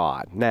pleases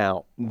God.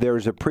 Now,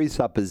 there's a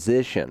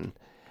presupposition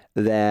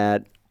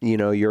that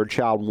your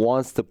child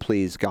wants to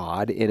please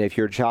God, and if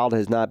your child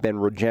has not been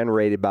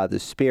regenerated by the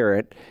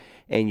Spirit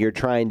and you're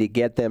trying to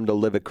get them to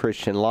live a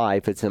Christian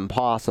life, it's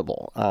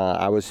impossible.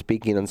 I was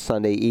speaking on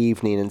Sunday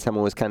evening, and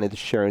someone was kind of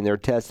sharing their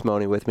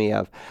testimony with me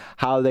of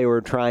how they were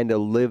trying to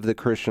live the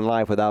Christian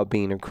life without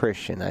being a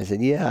Christian. I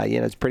said, yeah,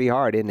 it's pretty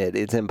hard, isn't it?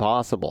 It's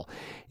impossible.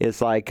 It's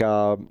like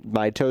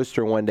my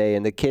toaster one day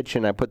in the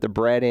kitchen. I put the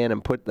bread in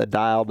and put the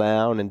dial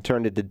down and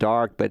turned it to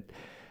dark, but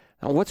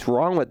what's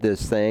wrong with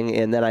this thing?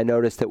 And then I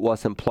noticed it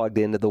wasn't plugged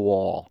into the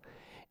wall.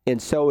 And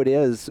so it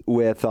is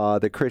with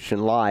the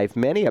Christian life.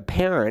 Many a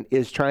parent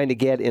is trying to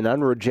get an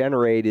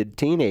unregenerated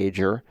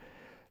teenager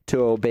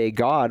to obey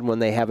God when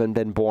they haven't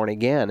been born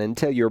again.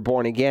 Until you're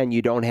born again,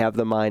 you don't have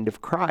the mind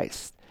of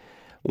Christ.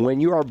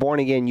 When you are born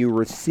again, you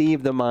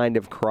receive the mind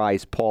of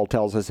Christ, Paul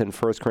tells us in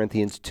 1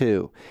 Corinthians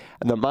 2.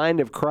 And the mind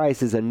of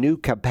Christ is a new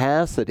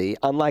capacity,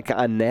 unlike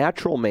a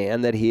natural man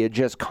that he had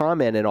just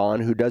commented on,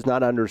 who does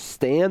not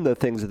understand the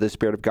things of the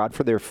Spirit of God,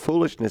 for their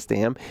foolishness to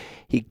him.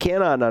 He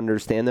cannot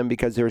understand them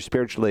because they're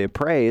spiritually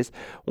appraised.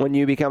 When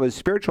you become a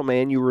spiritual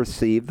man, you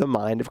receive the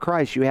mind of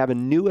Christ. You have a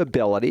new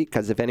ability,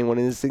 because if anyone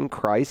is in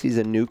Christ, he's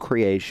a new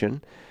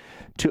creation,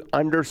 to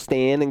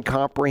understand and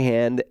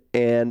comprehend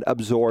and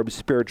absorb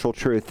spiritual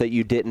truth that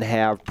you didn't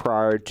have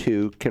prior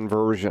to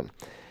conversion.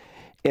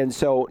 And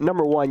so,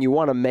 number one, you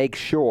want to make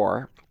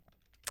sure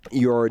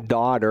your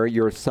daughter,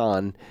 your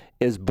son,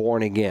 is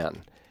born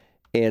again.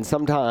 And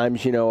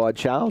sometimes, a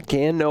child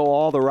can know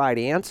all the right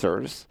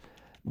answers,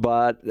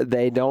 but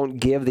they don't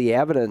give the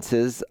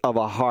evidences of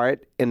a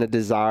heart and a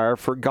desire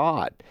for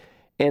God.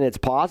 And it's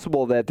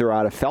possible that they're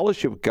out of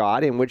fellowship with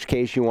God, in which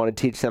case you want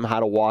to teach them how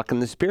to walk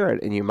in the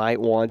Spirit. And you might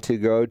want to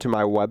go to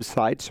my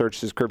website,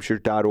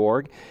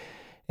 searchthescriptures.org,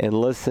 and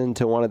listen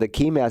to one of the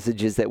key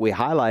messages that we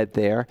highlight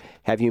there.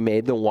 Have you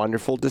made the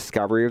wonderful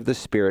discovery of the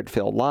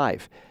Spirit-filled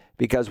life?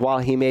 Because while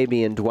he may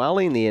be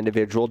indwelling the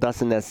individual,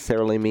 doesn't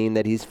necessarily mean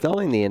that he's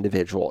filling the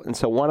individual. And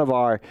so one of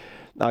our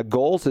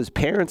goals as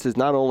parents is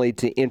not only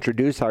to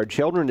introduce our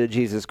children to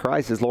Jesus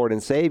Christ as Lord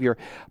and Savior,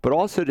 but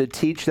also to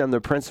teach them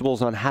the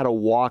principles on how to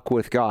walk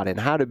with God and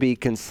how to be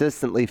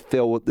consistently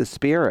filled with the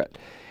Spirit.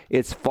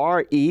 It's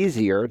far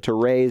easier to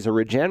raise a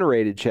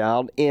regenerated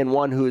child in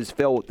one who is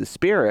filled with the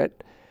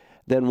Spirit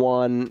than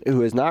one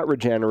who is not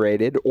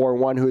regenerated, or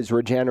one who is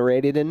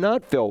regenerated and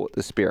not filled with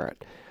the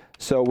Spirit.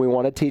 So we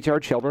want to teach our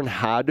children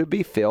how to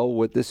be filled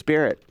with the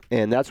Spirit.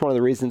 And that's one of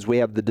the reasons we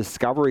have the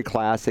Discovery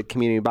class at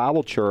Community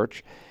Bible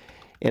Church.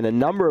 And a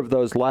number of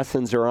those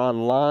lessons are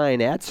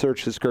online at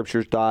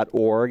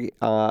searchthescriptures.org,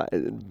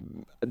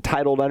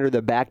 titled under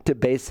the Back to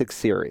Basics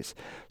series.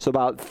 So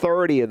about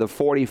 30 of the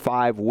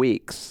 45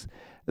 weeks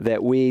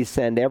that we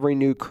send every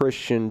new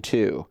Christian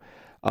to,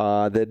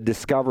 the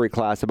Discovery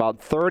class, about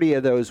 30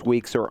 of those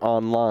weeks are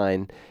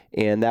online,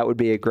 and that would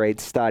be a great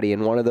study.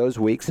 And one of those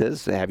weeks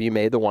is, have you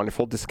made the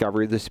wonderful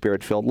discovery of the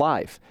Spirit-filled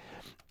life?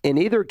 In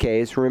either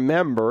case,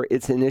 remember,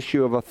 it's an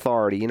issue of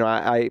authority.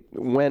 I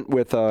went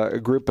with a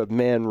group of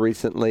men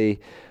recently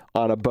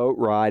on a boat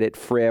ride at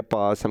Fripp.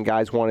 Some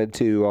guys wanted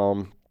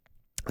to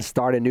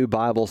start a new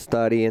Bible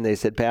study, and they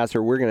said,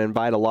 Pastor, we're going to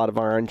invite a lot of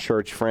our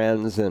unchurched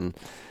friends and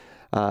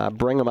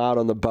bring them out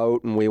on the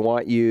boat, and we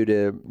want you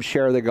to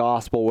share the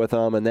gospel with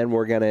them, and then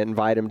we're going to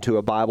invite them to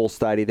a Bible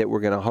study that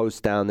we're going to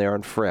host down there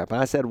in Fripp.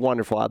 And I said,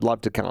 wonderful, I'd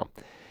love to come.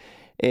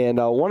 And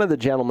one of the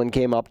gentlemen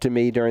came up to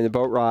me during the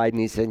boat ride,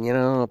 and he said,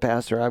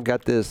 Pastor, I've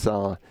got this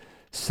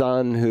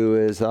son who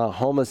is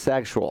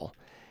homosexual,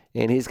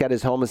 and he's got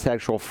his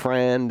homosexual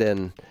friend,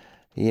 and,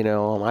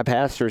 my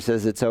pastor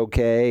says it's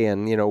okay,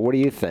 and, what do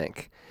you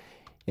think?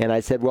 And I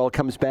said, well, it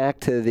comes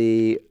back to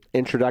the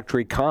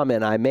introductory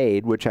comment I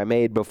made, which I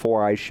made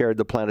before I shared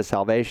the plan of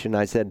salvation.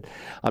 I said,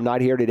 I'm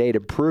not here today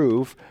to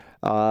prove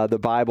the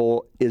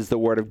Bible is the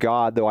Word of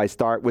God, though I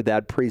start with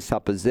that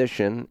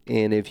presupposition.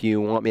 And if you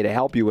want me to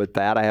help you with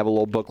that, I have a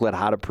little booklet,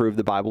 How to Prove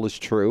the Bible is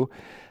True,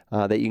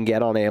 that you can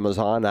get on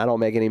Amazon. I don't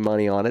make any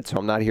money on it, so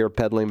I'm not here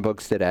peddling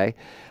books today.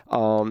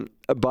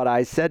 But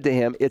I said to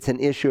him, it's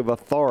an issue of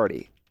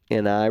authority.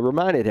 And I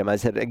reminded him, I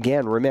said,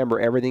 again, remember,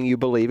 everything you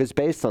believe is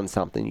based on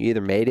something. You either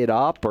made it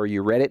up, or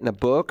you read it in a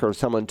book, or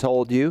someone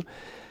told you.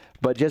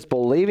 But just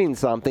believing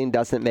something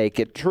doesn't make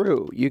it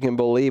true. You can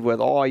believe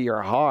with all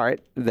your heart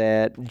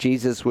that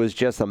Jesus was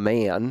just a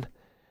man,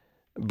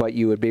 but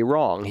you would be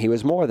wrong. He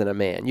was more than a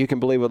man. You can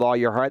believe with all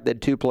your heart that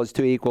 2 +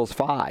 2 =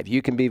 5.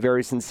 You can be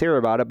very sincere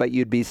about it, but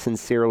you'd be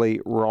sincerely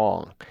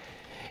wrong.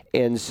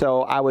 And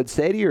so I would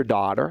say to your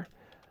daughter,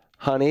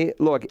 honey,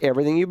 look,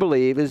 everything you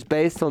believe is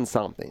based on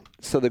something.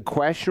 So the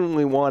question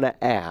we want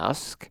to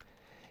ask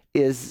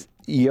is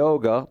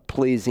yoga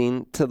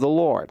pleasing to the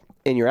Lord?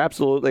 And you're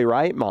absolutely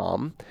right,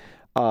 Mom.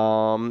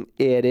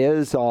 It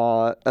is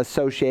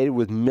associated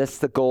with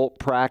mystical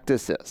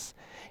practices.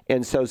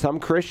 And so some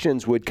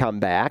Christians would come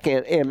back,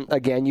 and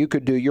again, you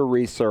could do your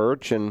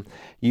research, and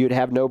you'd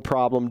have no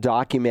problem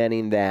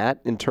documenting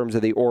that in terms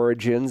of the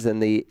origins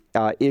and the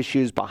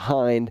issues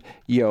behind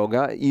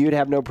yoga. You'd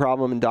have no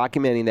problem in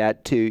documenting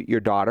that to your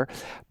daughter.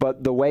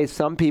 But the way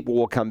some people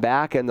will come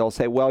back and they'll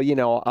say, well, you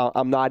know,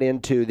 I'm not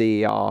into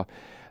the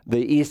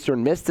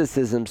Eastern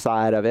mysticism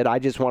side of it. I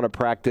just want to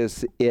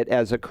practice it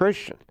as a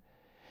Christian.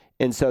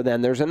 And so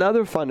then there's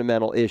another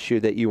fundamental issue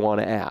that you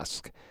want to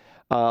ask.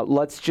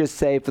 Let's just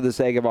say, for the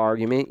sake of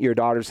argument, your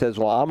daughter says,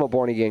 well, I'm a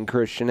born-again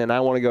Christian, and I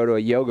want to go to a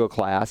yoga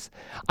class.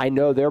 I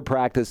know they're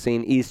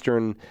practicing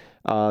Eastern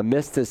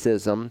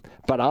mysticism,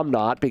 but I'm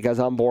not because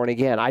I'm born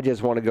again. I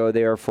just want to go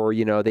there for,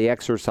 you know, the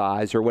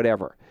exercise or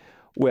whatever.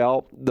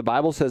 Well, the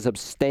Bible says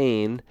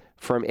abstain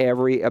from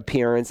every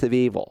appearance of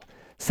evil.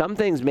 Some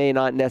things may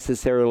not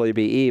necessarily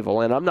be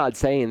evil, and I'm not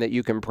saying that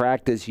you can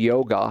practice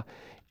yoga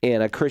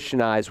in a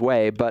Christianized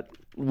way, but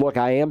look,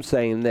 I am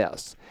saying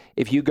this.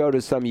 If you go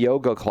to some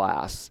yoga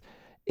class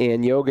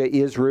and yoga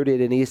is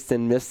rooted in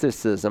Eastern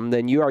mysticism,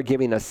 then you are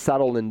giving a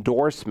subtle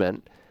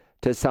endorsement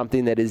to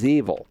something that is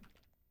evil.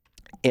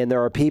 And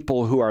there are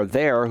people who are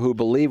there who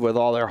believe with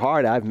all their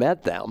heart, I've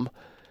met them,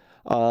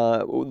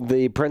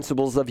 the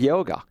principles of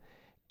yoga.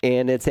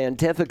 And it's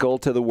antithetical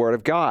to the Word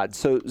of God.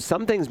 So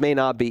some things may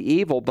not be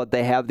evil, but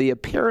they have the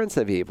appearance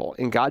of evil.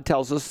 And God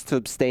tells us to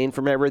abstain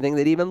from everything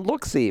that even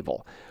looks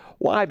evil.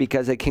 Why?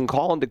 Because it can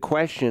call into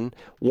question,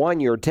 one,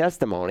 your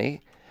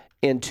testimony,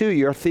 and two,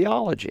 your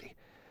theology.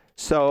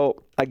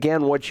 So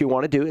again, what you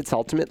want to do, it's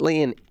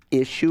ultimately an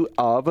issue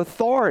of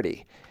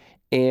authority.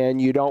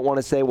 And you don't want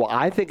to say, well,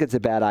 I think it's a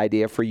bad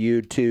idea for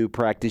you to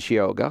practice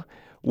yoga.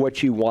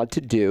 What you want to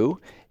do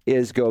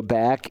is go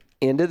back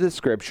into the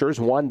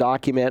scriptures, one,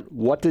 document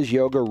what does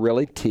yoga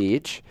really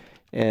teach,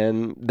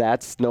 and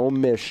that's no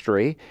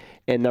mystery.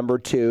 And number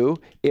two,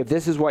 if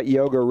this is what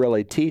yoga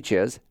really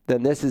teaches,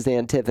 then this is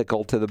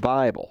antithetical to the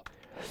Bible.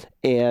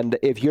 And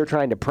if you're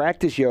trying to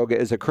practice yoga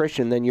as a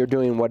Christian, then you're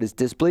doing what is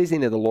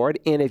displeasing to the Lord.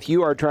 And if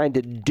you are trying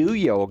to do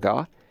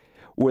yoga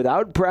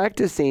without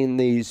practicing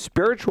the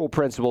spiritual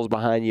principles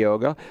behind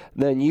yoga,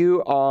 then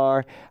you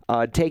are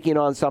taking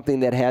on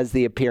something that has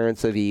the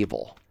appearance of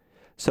evil.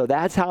 So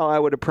that's how I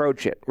would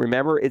approach it.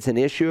 Remember, it's an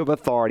issue of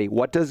authority.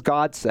 What does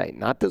God say?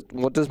 Not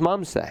what does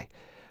Mom say,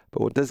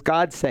 but what does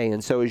God say?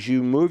 And so as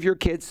you move your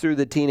kids through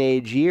the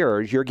teenage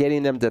years, you're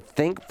getting them to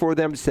think for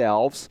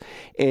themselves,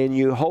 and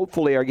you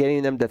hopefully are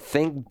getting them to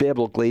think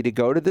biblically, to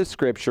go to the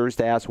scriptures,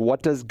 to ask,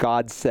 what does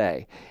God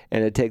say?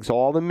 And it takes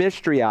all the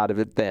mystery out of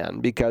it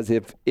then, because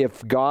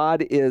if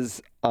God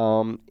is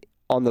on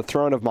the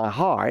throne of my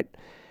heart,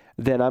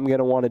 then I'm going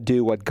to want to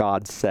do what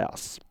God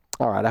says.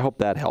 All right, I hope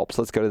that helps.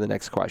 Let's go to the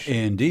next question.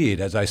 Indeed.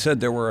 As I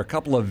said, there were a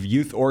couple of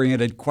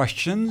youth-oriented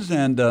questions,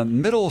 and a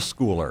middle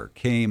schooler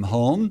came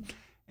home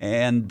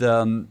and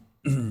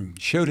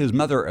showed his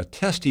mother a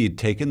test he had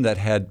taken that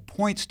had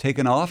points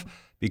taken off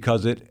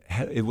because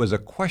it was a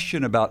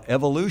question about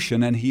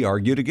evolution, and he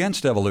argued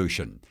against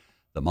evolution.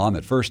 The mom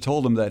at first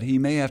told him that he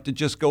may have to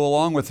just go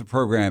along with the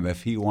program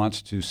if he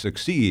wants to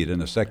succeed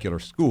in a secular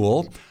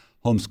school.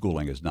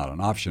 Homeschooling is not an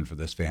option for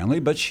this family,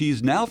 but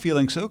she's now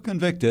feeling so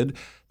convicted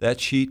that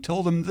she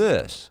told him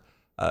this.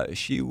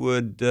 She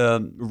would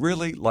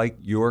really like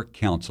your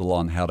counsel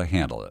on how to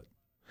handle it.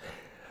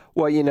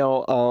 Well, you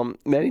know,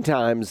 many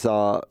times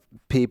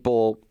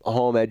people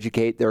home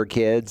educate their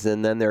kids,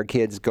 and then their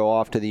kids go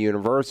off to the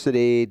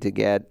university to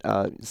get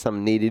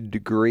some needed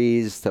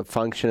degrees to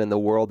function in the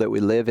world that we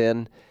live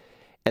in,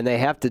 and they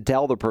have to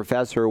tell the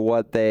professor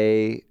what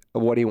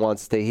he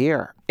wants to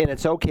hear. And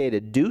it's okay to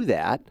do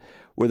that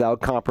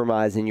without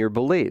compromising your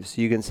beliefs.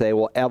 You can say,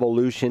 well,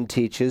 evolution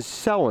teaches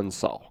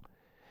so-and-so,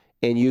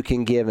 and you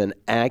can give an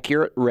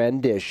accurate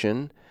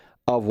rendition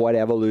of what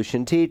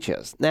evolution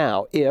teaches.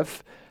 Now,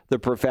 if the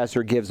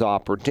professor gives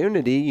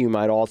opportunity, you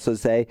might also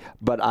say,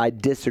 but I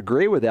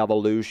disagree with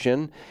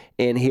evolution,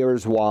 and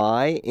here's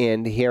why,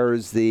 and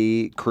here's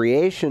the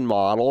creation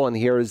model, and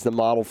here's the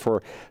model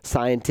for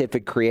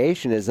scientific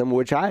creationism,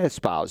 which I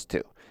espouse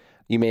to.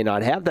 You may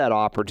not have that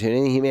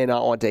opportunity. He may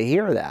not want to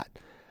hear that.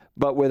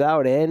 But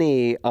without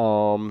any,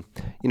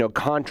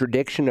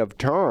 contradiction of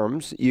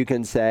terms, you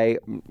can say,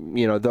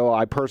 though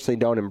I personally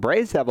don't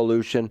embrace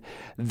evolution,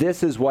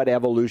 this is what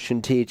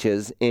evolution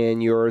teaches,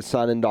 and your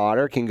son and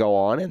daughter can go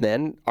on and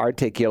then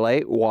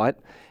articulate what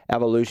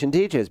evolution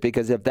teaches.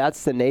 Because if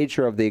that's the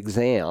nature of the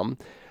exam,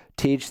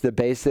 teach the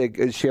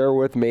basic, share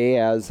with me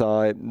as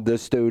the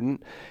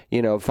student,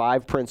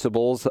 5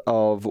 principles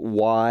of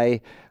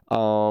why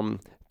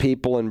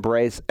people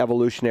embrace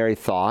evolutionary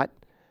thought.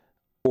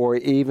 Or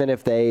even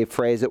if they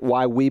phrase it,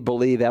 why we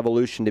believe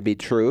evolution to be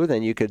true,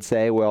 then you could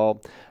say,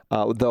 well,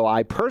 though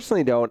I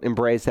personally don't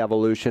embrace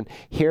evolution,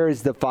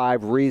 here's the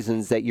 5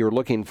 reasons that you're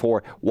looking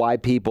for why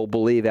people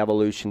believe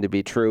evolution to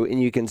be true.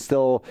 And you can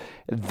still,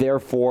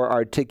 therefore,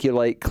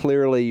 articulate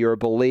clearly your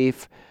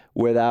belief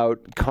without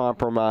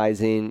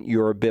compromising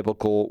your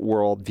biblical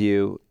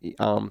worldview.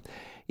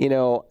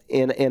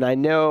 And I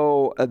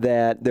know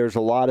that there's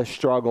a lot of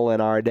struggle in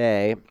our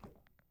day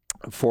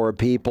for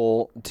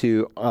people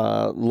to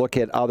look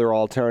at other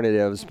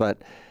alternatives.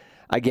 But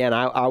again,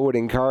 I would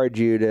encourage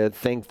you to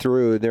think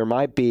through. There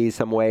might be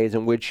some ways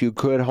in which you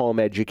could home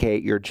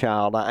educate your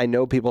child. I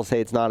know people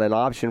say it's not an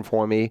option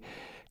for me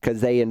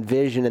because they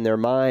envision in their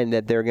mind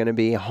that they're going to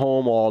be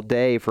home all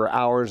day for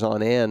hours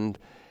on end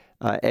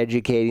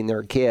educating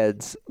their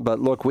kids. But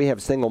look, we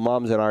have single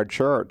moms in our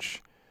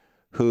church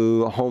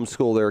who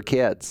homeschool their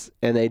kids,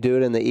 and they do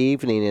it in the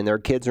evening, and their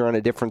kids are on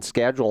a different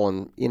schedule,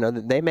 and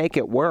they make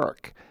it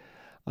work.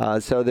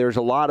 So there's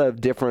a lot of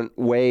different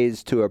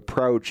ways to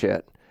approach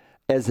it.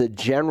 As a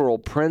general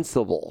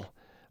principle,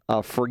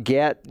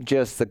 forget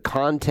just the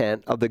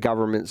content of the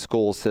government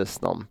school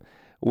system,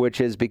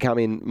 which is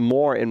becoming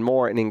more and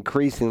more and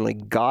increasingly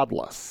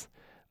godless.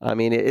 I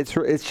mean, it's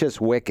just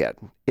wicked.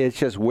 It's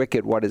just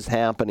wicked what is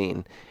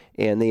happening.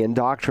 And the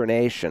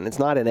indoctrination, it's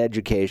not an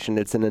education,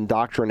 it's an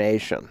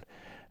indoctrination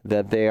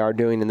that they are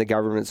doing in the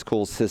government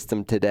school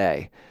system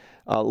today.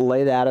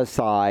 Lay that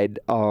aside.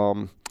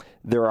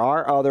 There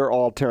are other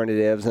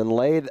alternatives, and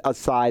lay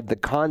aside the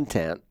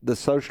content. The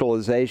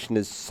socialization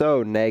is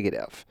so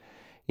negative.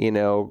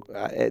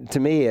 To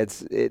me,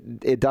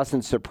 it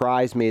doesn't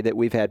surprise me that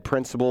we've had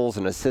principals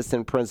and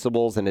assistant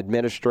principals and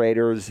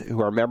administrators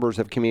who are members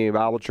of Community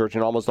Bible Church,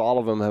 and almost all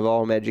of them have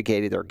home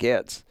educated their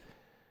kids.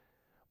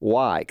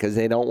 Why? Because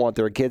they don't want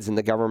their kids in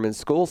the government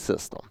school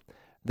system.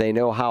 They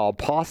know how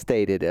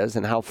apostate it is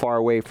and how far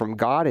away from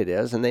God it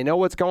is, and they know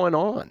what's going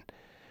on.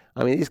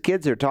 I mean, these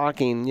kids are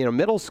talking,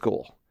 middle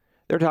school.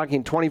 They're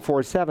talking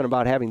 24/7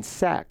 about having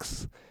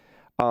sex.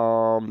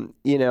 And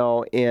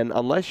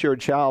unless your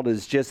child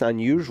is just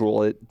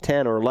unusual at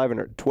 10 or 11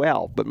 or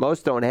 12, but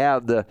most don't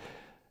have the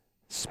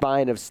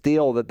spine of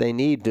steel that they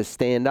need to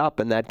stand up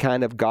in that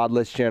kind of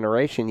godless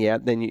generation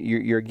yet, then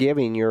you're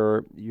giving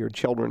your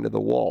children to the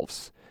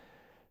wolves.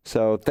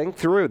 So think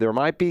through. There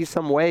might be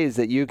some ways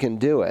that you can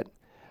do it,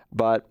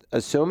 but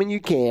assuming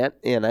you can't,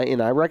 and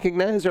I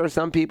recognize there are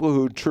some people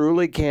who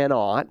truly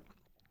cannot,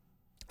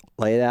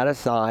 lay that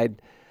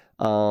aside.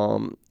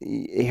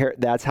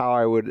 That's how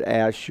I would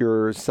ask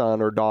your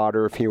son or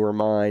daughter, if he were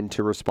mine,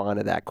 to respond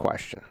to that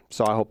question.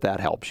 So I hope that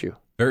helps you.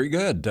 Very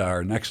good.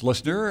 Our next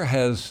listener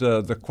has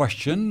the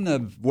question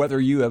of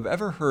whether you have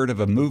ever heard of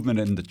a movement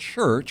in the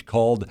church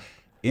called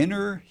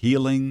inner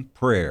healing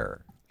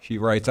prayer. She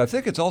writes, I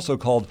think it's also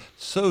called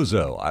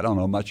sozo. I don't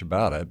know much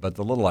about it, but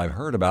the little I've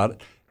heard about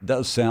it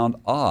does sound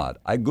odd.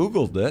 I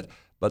Googled it,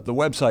 but the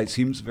website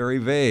seems very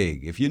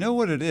vague. If you know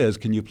what it is,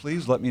 can you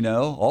please let me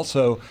know?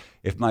 Also,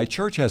 if my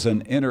church has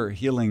an inner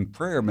healing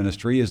prayer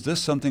ministry, is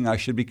this something I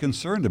should be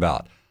concerned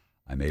about?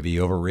 I may be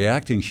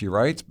overreacting, she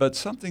writes, but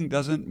something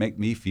doesn't make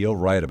me feel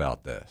right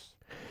about this.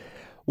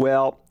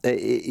 Well,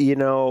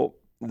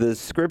 the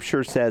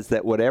scripture says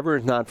that whatever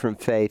is not from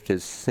faith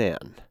is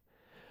sin.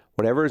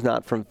 Whatever is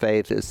not from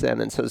faith is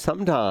sin. And so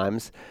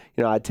sometimes,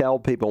 I tell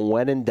people,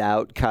 when in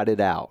doubt, cut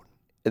it out.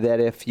 That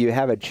if you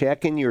have a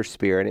check in your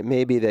spirit, it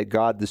may be that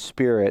God the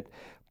Spirit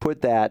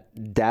put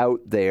that doubt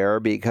there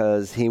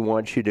because he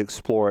wants you to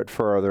explore it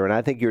further. And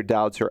I think your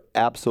doubts are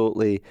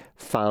absolutely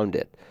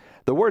founded.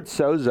 The word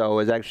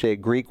sozo is actually a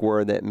Greek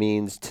word that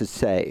means to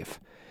save.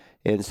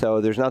 And so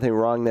there's nothing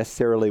wrong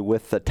necessarily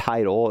with the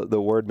title.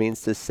 The word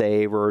means to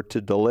save or to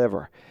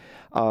deliver.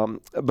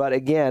 But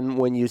again,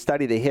 when you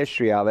study the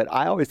history of it,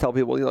 I always tell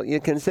people, you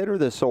consider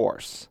the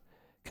source.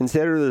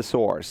 Consider the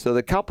source. So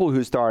the couple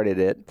who started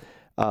it,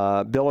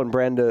 Bill and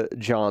Brenda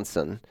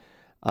Johnson,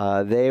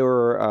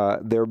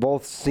 they're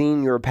both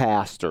senior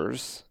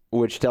pastors,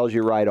 which tells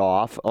you right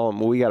off,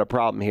 we got a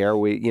problem here.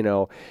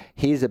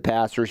 He's a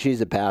pastor,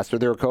 she's a pastor,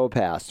 they're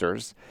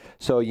co-pastors.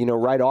 So,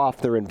 right off,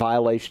 they're in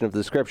violation of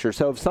the scripture.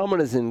 So if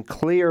someone is in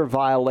clear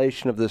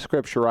violation of the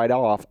scripture right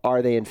off,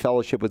 are they in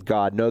fellowship with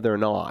God? No, they're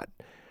not.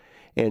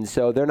 And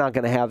so they're not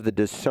going to have the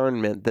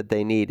discernment that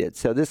they needed.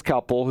 So this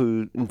couple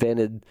who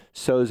invented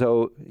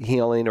sozo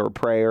healing or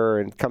prayer,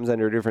 and comes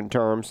under different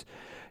terms,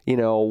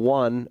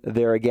 one,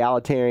 they're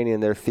egalitarian in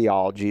their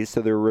theology,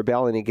 so they're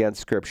rebelling against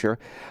Scripture.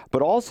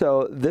 But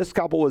also, this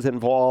couple was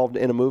involved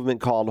in a movement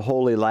called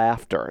Holy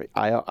Laughter.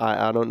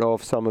 I don't know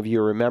if some of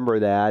you remember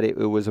that. It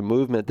was a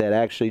movement that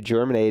actually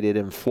germinated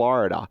in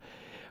Florida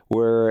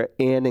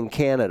and in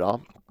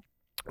Canada,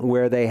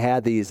 where they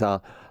had these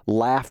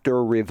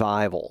laughter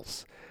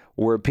revivals,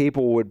 where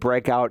people would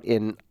break out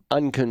in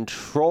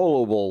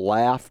uncontrollable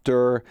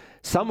laughter.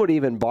 Some would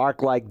even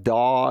bark like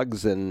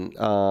dogs, and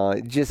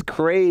just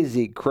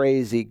crazy,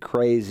 crazy,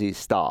 crazy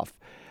stuff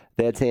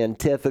that's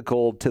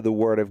antithetical to the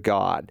Word of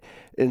God.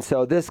 And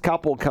so this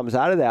couple comes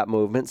out of that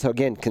movement. So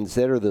again,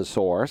 consider the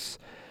source.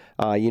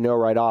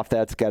 Right off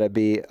that's got to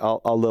be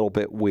a little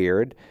bit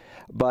weird.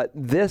 But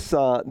this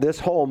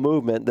whole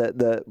movement,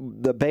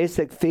 the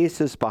basic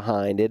thesis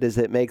behind it is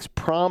it makes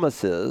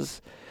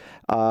promises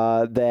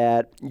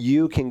that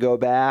you can go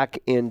back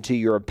into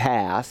your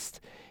past,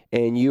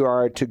 and you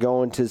are to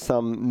go into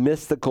some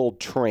mystical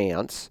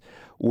trance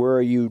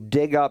where you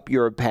dig up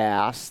your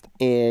past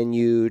and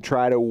you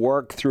try to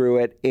work through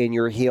it, and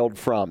you're healed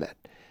from it.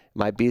 It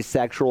might be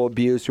sexual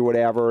abuse or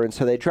whatever. And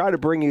so they try to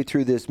bring you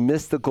through this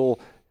mystical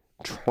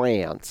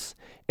trance.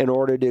 in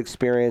order to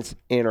experience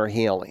inner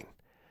healing.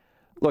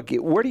 Look,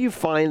 where do you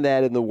find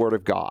that in the Word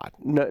of God?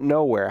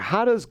 Nowhere.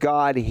 How does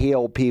God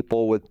heal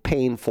people with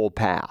painful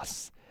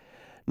pasts?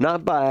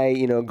 Not by,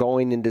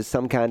 going into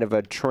some kind of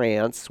a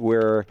trance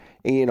where,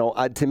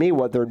 to me,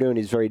 what they're doing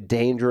is very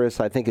dangerous.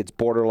 I think it's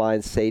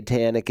borderline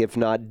satanic, if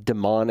not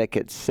demonic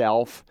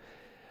itself.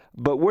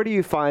 But where do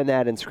you find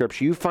that in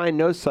Scripture? You find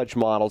no such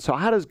model. So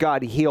how does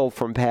God heal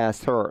from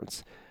past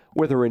hurts?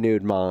 With a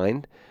renewed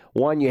mind.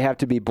 One, you have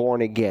to be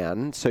born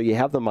again, so you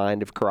have the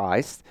mind of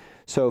Christ.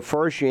 So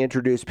first you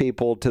introduce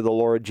people to the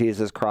Lord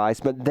Jesus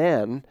Christ, but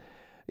then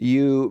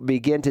you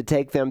begin to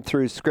take them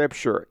through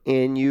Scripture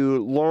and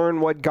you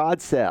learn what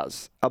God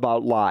says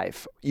about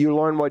life. You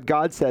learn what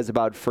God says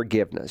about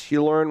forgiveness.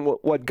 You learn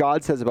what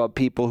God says about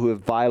people who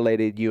have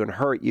violated you and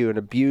hurt you and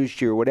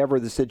abused you, or whatever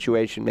the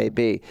situation may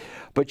be.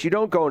 But you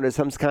don't go into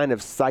some kind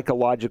of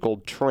psychological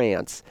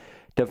trance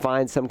to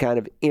find some kind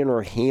of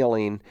inner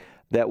healing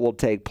that will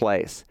take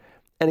place.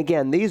 And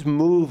again, these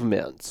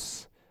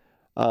movements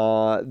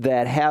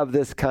that have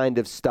this kind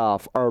of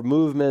stuff are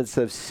movements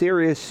of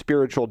serious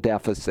spiritual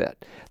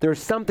deficit.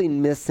 There's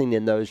something missing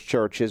in those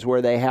churches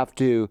where they have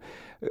to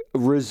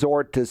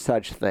resort to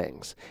such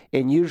things.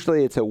 And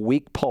usually it's a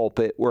weak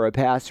pulpit where a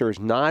pastor is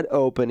not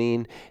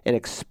opening and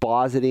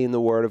expositing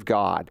the Word of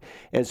God.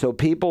 And so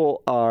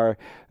people are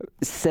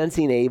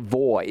sensing a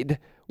void,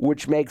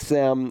 which makes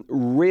them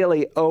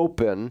really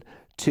open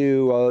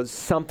to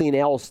something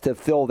else to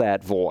fill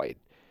that void.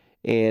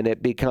 And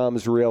it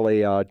becomes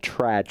really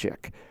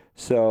tragic.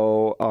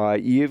 So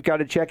you've got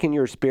to check in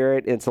your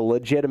spirit. It's a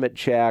legitimate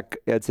check.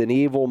 It's an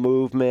evil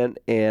movement,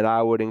 and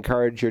I would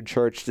encourage your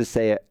church to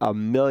stay a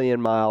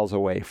million miles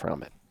away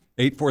from it.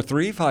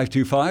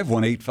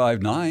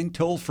 843-525-1859,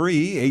 toll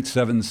free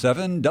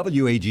 877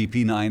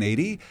 WAGP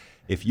 980.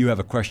 If you have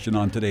a question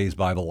on today's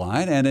Bible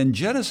line, and in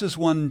Genesis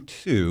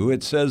 1:2,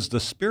 it says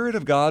the Spirit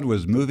of God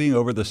was moving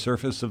over the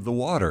surface of the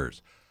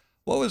waters.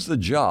 What was the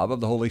job of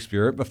the Holy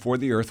Spirit before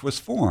the earth was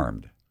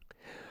formed?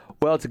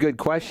 Well, it's a good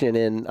question.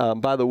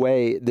 And by the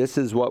way, this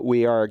is what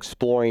we are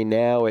exploring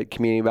now at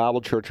Community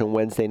Bible Church on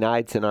Wednesday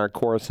nights in our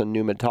course on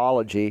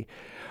pneumatology.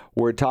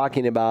 We're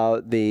talking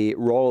about the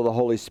role of the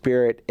Holy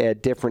Spirit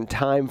at different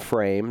time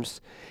frames.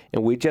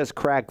 And we just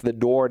cracked the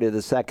door to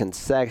the second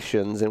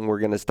sections, and we're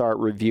going to start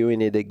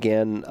reviewing it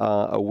again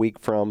a week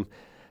from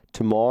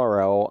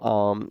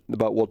tomorrow.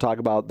 But we'll talk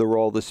about the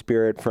role of the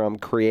Spirit from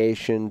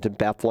creation to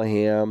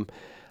Bethlehem,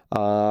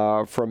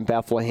 from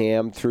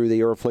Bethlehem through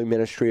the earthly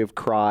ministry of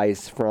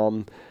Christ,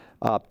 from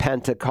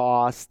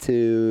Pentecost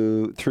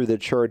through the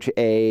church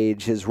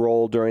age, his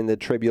role during the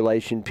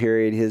tribulation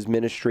period, his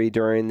ministry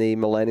during the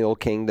millennial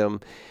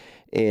kingdom,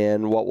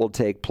 and what will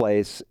take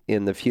place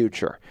in the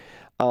future.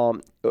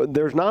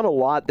 There's not a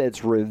lot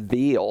that's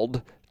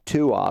revealed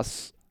to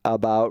us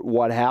about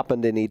what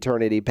happened in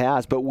eternity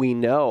past, but we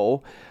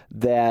know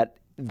that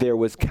there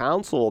was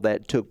counsel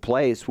that took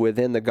place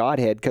within the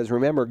Godhead, because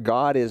remember,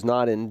 God is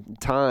not in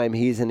time,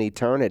 he's in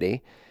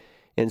eternity.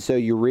 And so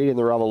you read in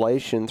the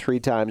Revelation 3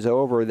 times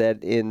over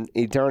that in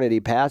eternity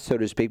past, so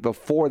to speak,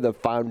 before the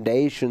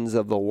foundations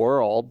of the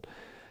world,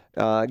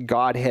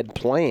 God had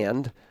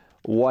planned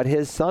what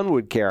his Son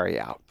would carry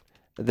out.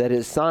 That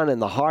his Son in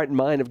the heart and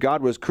mind of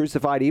God was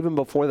crucified even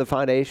before the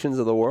foundations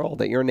of the world,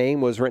 that your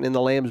name was written in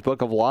the Lamb's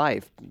book of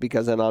life,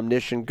 because an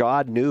omniscient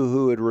God knew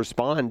who would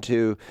respond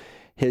to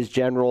his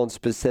general and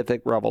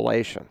specific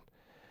revelation.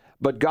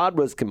 But God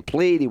was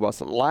complete. He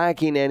wasn't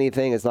lacking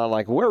anything. It's not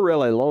like we're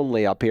really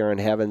lonely up here in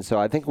heaven, so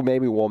I think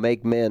maybe we'll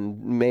make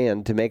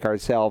man to make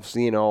ourselves,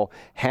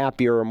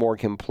 happier or more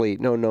complete.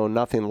 No,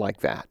 nothing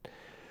like that.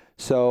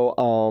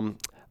 So,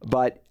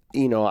 but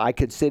I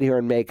could sit here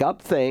and make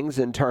up things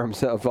in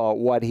terms of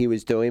what he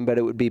was doing, but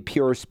it would be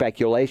pure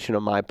speculation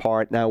on my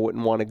part, and I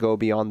wouldn't want to go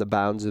beyond the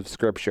bounds of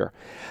Scripture.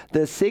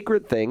 The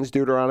secret things,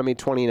 Deuteronomy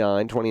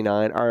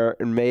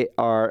 29:29,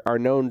 are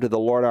known to the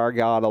Lord our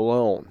God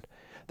alone.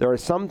 There are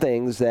some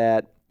things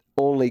that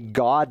only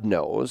God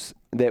knows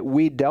that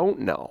we don't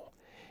know.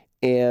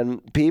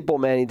 And people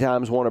many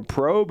times want to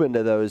probe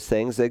into those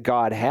things that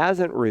God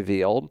hasn't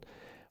revealed,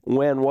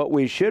 when what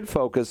we should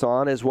focus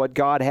on is what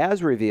God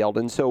has revealed.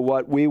 And so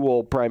what we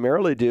will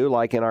primarily do,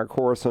 like in our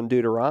course on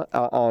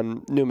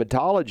on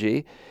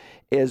pneumatology,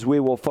 is we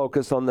will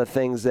focus on the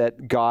things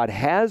that God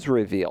has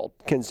revealed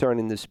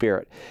concerning the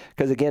Spirit.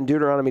 Because again,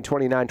 Deuteronomy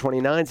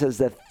 29:29 says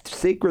that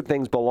secret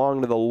things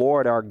belong to the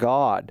Lord our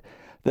God.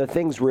 The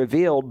things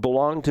revealed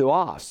belong to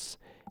us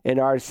and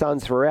our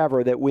sons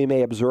forever, that we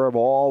may observe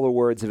all the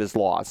words of his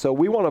law. So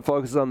we want to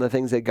focus on the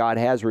things that God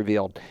has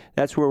revealed.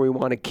 That's where we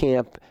want to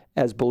camp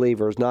as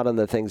believers, not on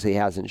the things he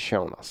hasn't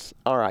shown us.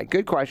 All right,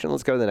 good question.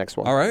 Let's go to the next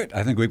one. All right,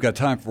 I think we've got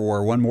time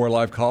for one more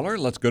live caller.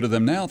 Let's go to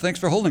them now. Thanks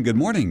for holding. Good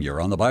morning.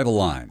 You're on the Bible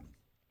line.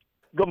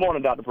 Good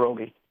morning, Dr.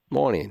 Brogy.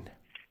 Morning.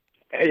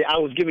 Hey, I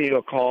was giving you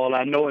a call.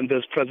 I know in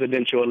this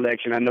presidential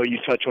election, I know you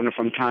touch on it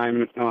from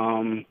time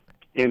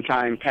in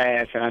time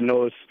past, and I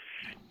know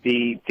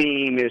the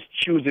theme is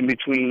choosing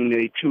between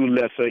the two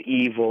lesser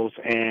evils.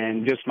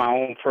 And just my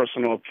own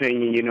personal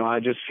opinion, I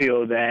just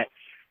feel that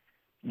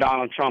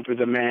Donald Trump is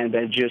a man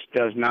that just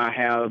does not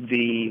have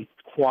the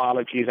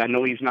qualities. I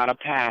know he's not a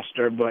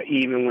pastor, but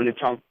even when it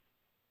talks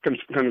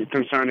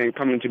concerning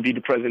coming to be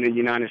the president of the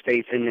United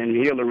States, and then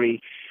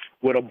Hillary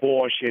with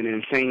abortion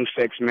and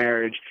same-sex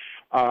marriage,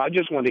 I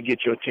just wanted to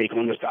get your take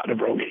on this, Dr.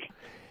 Broggie.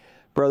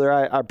 Brother,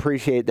 I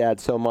appreciate that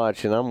so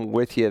much, and I'm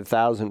with you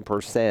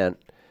 1,000%.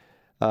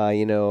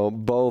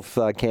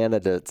 Both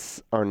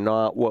candidates are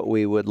not what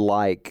we would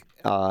like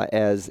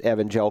as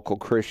evangelical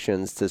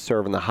Christians to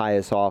serve in the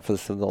highest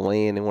office of the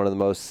land and one of the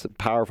most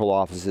powerful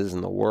offices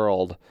in the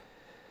world.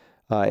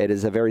 It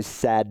is a very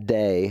sad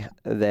day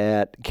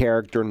that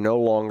character no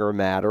longer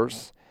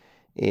matters.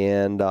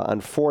 And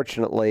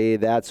unfortunately,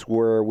 that's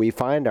where we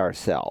find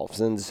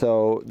ourselves. And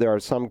so there are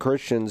some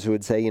Christians who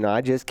would say,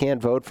 I just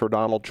can't vote for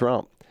Donald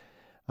Trump.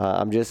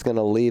 I'm just going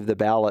to leave the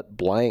ballot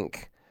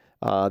blank.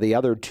 The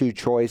other two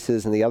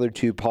choices and the other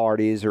two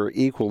parties are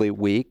equally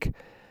weak.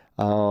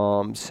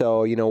 So,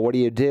 what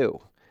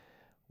do?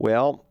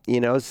 Well,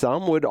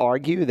 some would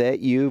argue that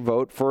you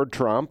vote for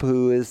Trump,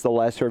 who is the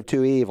lesser of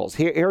two evils.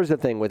 Here's the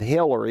thing with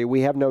Hillary,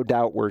 we have no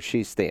doubt where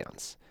she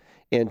stands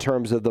in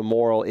terms of the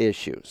moral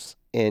issues.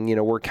 And,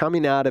 we're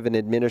coming out of an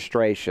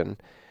administration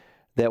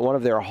that one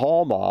of their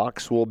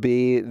hallmarks will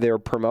be their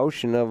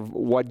promotion of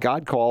what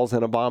God calls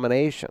an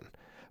abomination.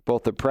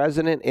 Both the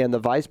president and the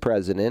vice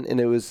president, and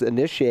it was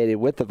initiated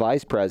with the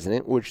vice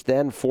president, which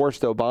then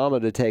forced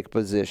Obama to take a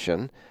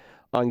position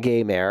on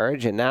gay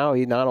marriage. And now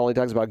he not only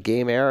talks about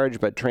gay marriage,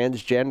 but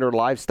transgender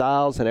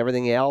lifestyles and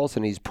everything else,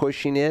 and he's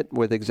pushing it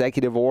with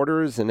executive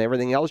orders and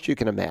everything else you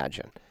can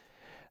imagine.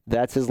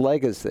 That's his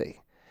legacy.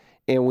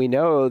 And we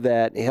know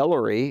that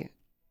Hillary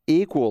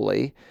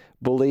equally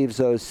believes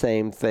those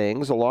same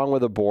things, along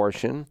with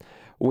abortion.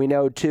 We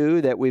know,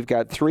 too, that we've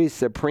got 3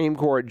 Supreme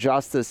Court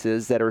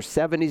justices that are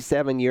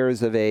 77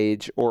 years of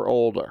age or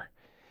older.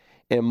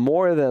 And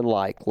more than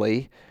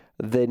likely,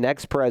 the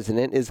next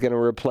president is going to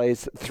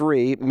replace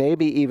 3,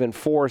 maybe even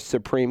 4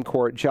 Supreme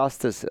Court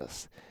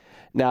justices.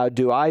 Now,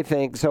 do I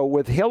think, so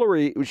with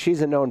Hillary,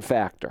 she's a known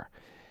factor.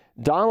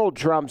 Donald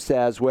Trump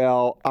says,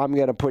 well, I'm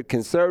going to put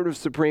conservative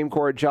Supreme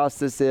Court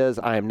justices.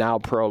 I am now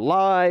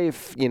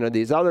pro-life,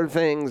 these other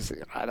things.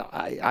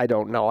 I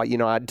don't know.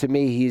 To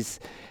me, he's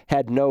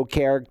had no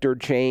character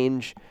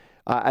change.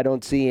 I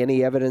don't see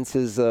any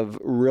evidences of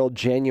real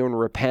genuine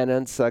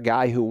repentance. A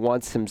guy who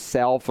once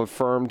himself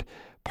affirmed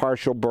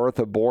partial birth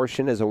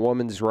abortion as a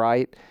woman's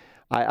right.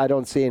 I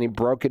don't see any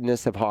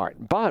brokenness of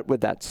heart. But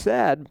with that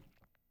said,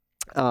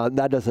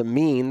 that doesn't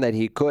mean that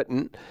he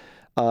couldn't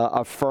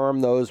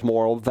affirm those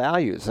moral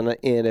values. And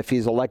if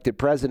he's elected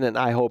president,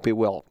 I hope he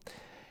will.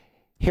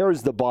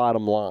 Here's the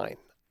bottom line.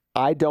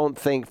 I don't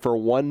think for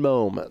one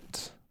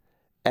moment,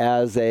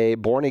 as a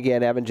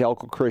born-again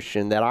evangelical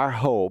Christian, that our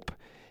hope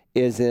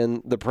is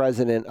in the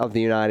president of the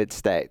United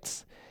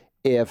States.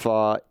 If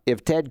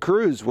Ted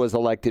Cruz was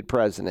elected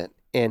president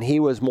and he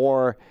was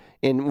more,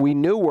 and we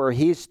knew where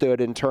he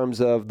stood in terms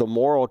of the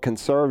moral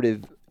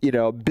conservative,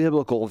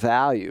 biblical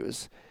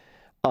values,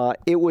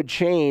 it would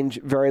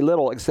change very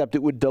little, except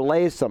it would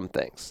delay some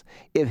things.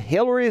 If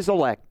Hillary is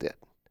elected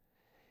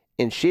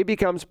and she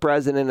becomes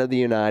president of the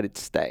United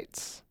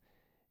States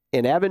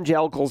and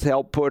evangelicals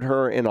help put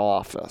her in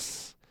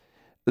office,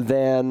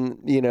 then,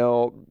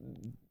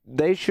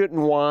 they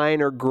shouldn't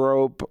whine or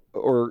grope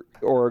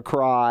or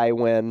cry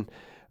when,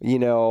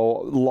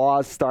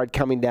 laws start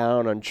coming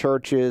down on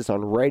churches,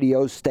 on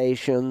radio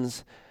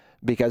stations,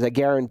 because I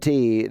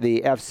guarantee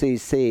the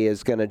FCC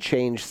is going to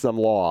change some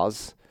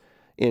laws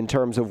in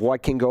terms of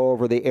what can go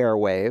over the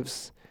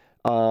airwaves.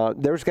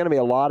 There's going to be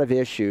a lot of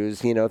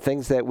issues,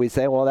 things that we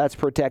say, well, that's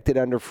protected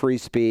under free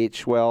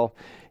speech. Well,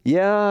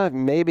 yeah,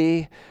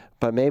 maybe,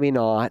 but maybe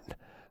not.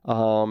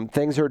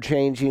 Things are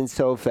changing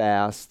so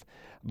fast.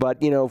 But,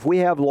 if we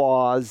have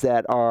laws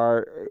that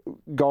are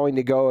going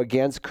to go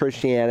against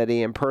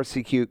Christianity and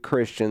persecute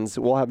Christians,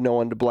 we'll have no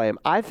one to blame.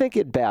 I think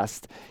at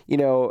best,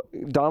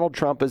 Donald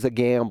Trump is a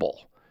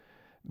gamble,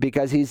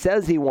 because he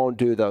says he won't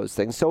do those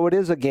things. So it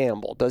is a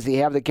gamble. Does he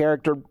have the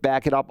character to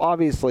back it up?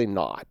 Obviously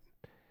not.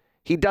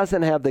 He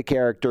doesn't have the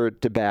character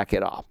to back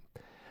it up.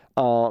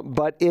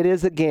 But it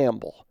is a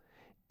gamble.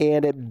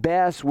 And at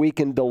best, we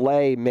can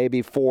delay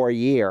maybe 4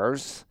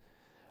 years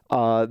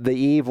the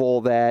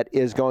evil that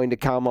is going to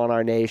come on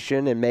our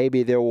nation, and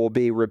maybe there will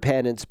be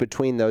repentance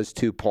between those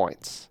 2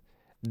 points.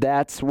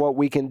 That's what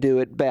we can do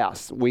at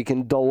best. We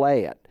can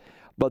delay it.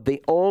 But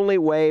the only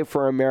way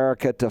for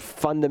America to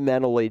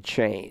fundamentally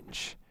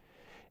change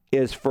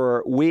is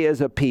for we as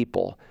a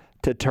people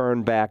to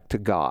turn back to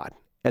God.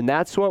 And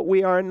that's what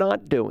we are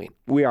not doing.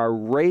 We are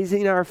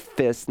raising our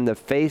fists in the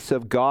face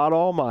of God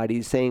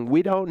Almighty, saying,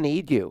 we don't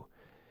need you.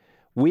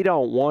 We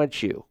don't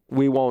want you.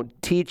 We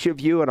won't teach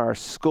of you in our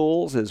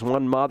schools, as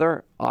one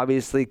mother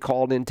obviously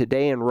called in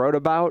today and wrote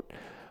about.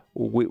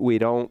 We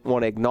don't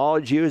want to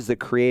acknowledge you as the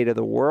creator of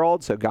the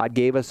world, so God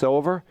gave us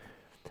over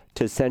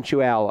to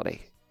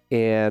sensuality.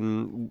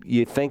 And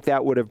you think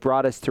that would have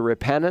brought us to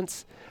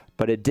repentance,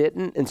 but it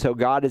didn't, and so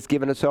God has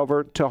given us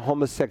over to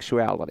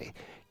homosexuality.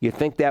 You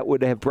think that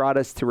would have brought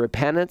us to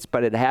repentance,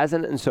 but it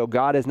hasn't. And so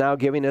God is now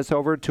giving us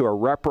over to a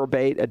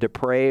reprobate, a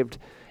depraved,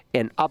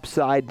 an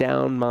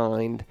upside-down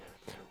mind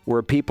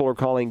where people are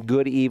calling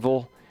good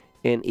evil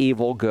and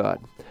evil good.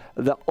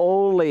 The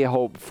only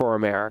hope for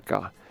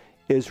America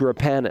is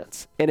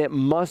repentance, and it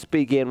must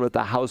begin with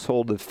the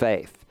household of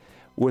faith,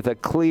 with a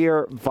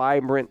clear,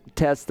 vibrant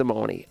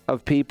testimony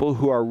of people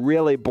who are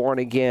really born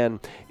again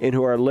and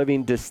who are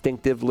living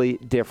distinctively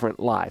different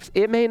lives.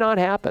 It may not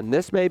happen.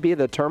 This may be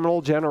the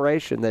terminal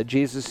generation that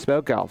Jesus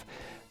spoke of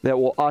that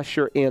will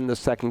usher in the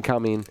second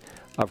coming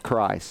of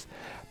Christ.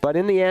 But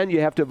in the end,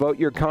 you have to vote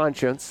your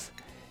conscience,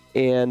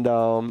 and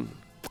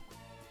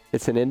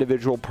it's an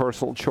individual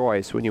personal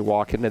choice when you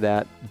walk into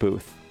that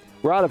booth.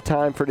 We're out of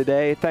time for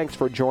today. Thanks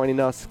for joining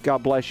us.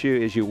 God bless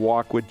you as you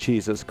walk with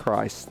Jesus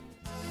Christ.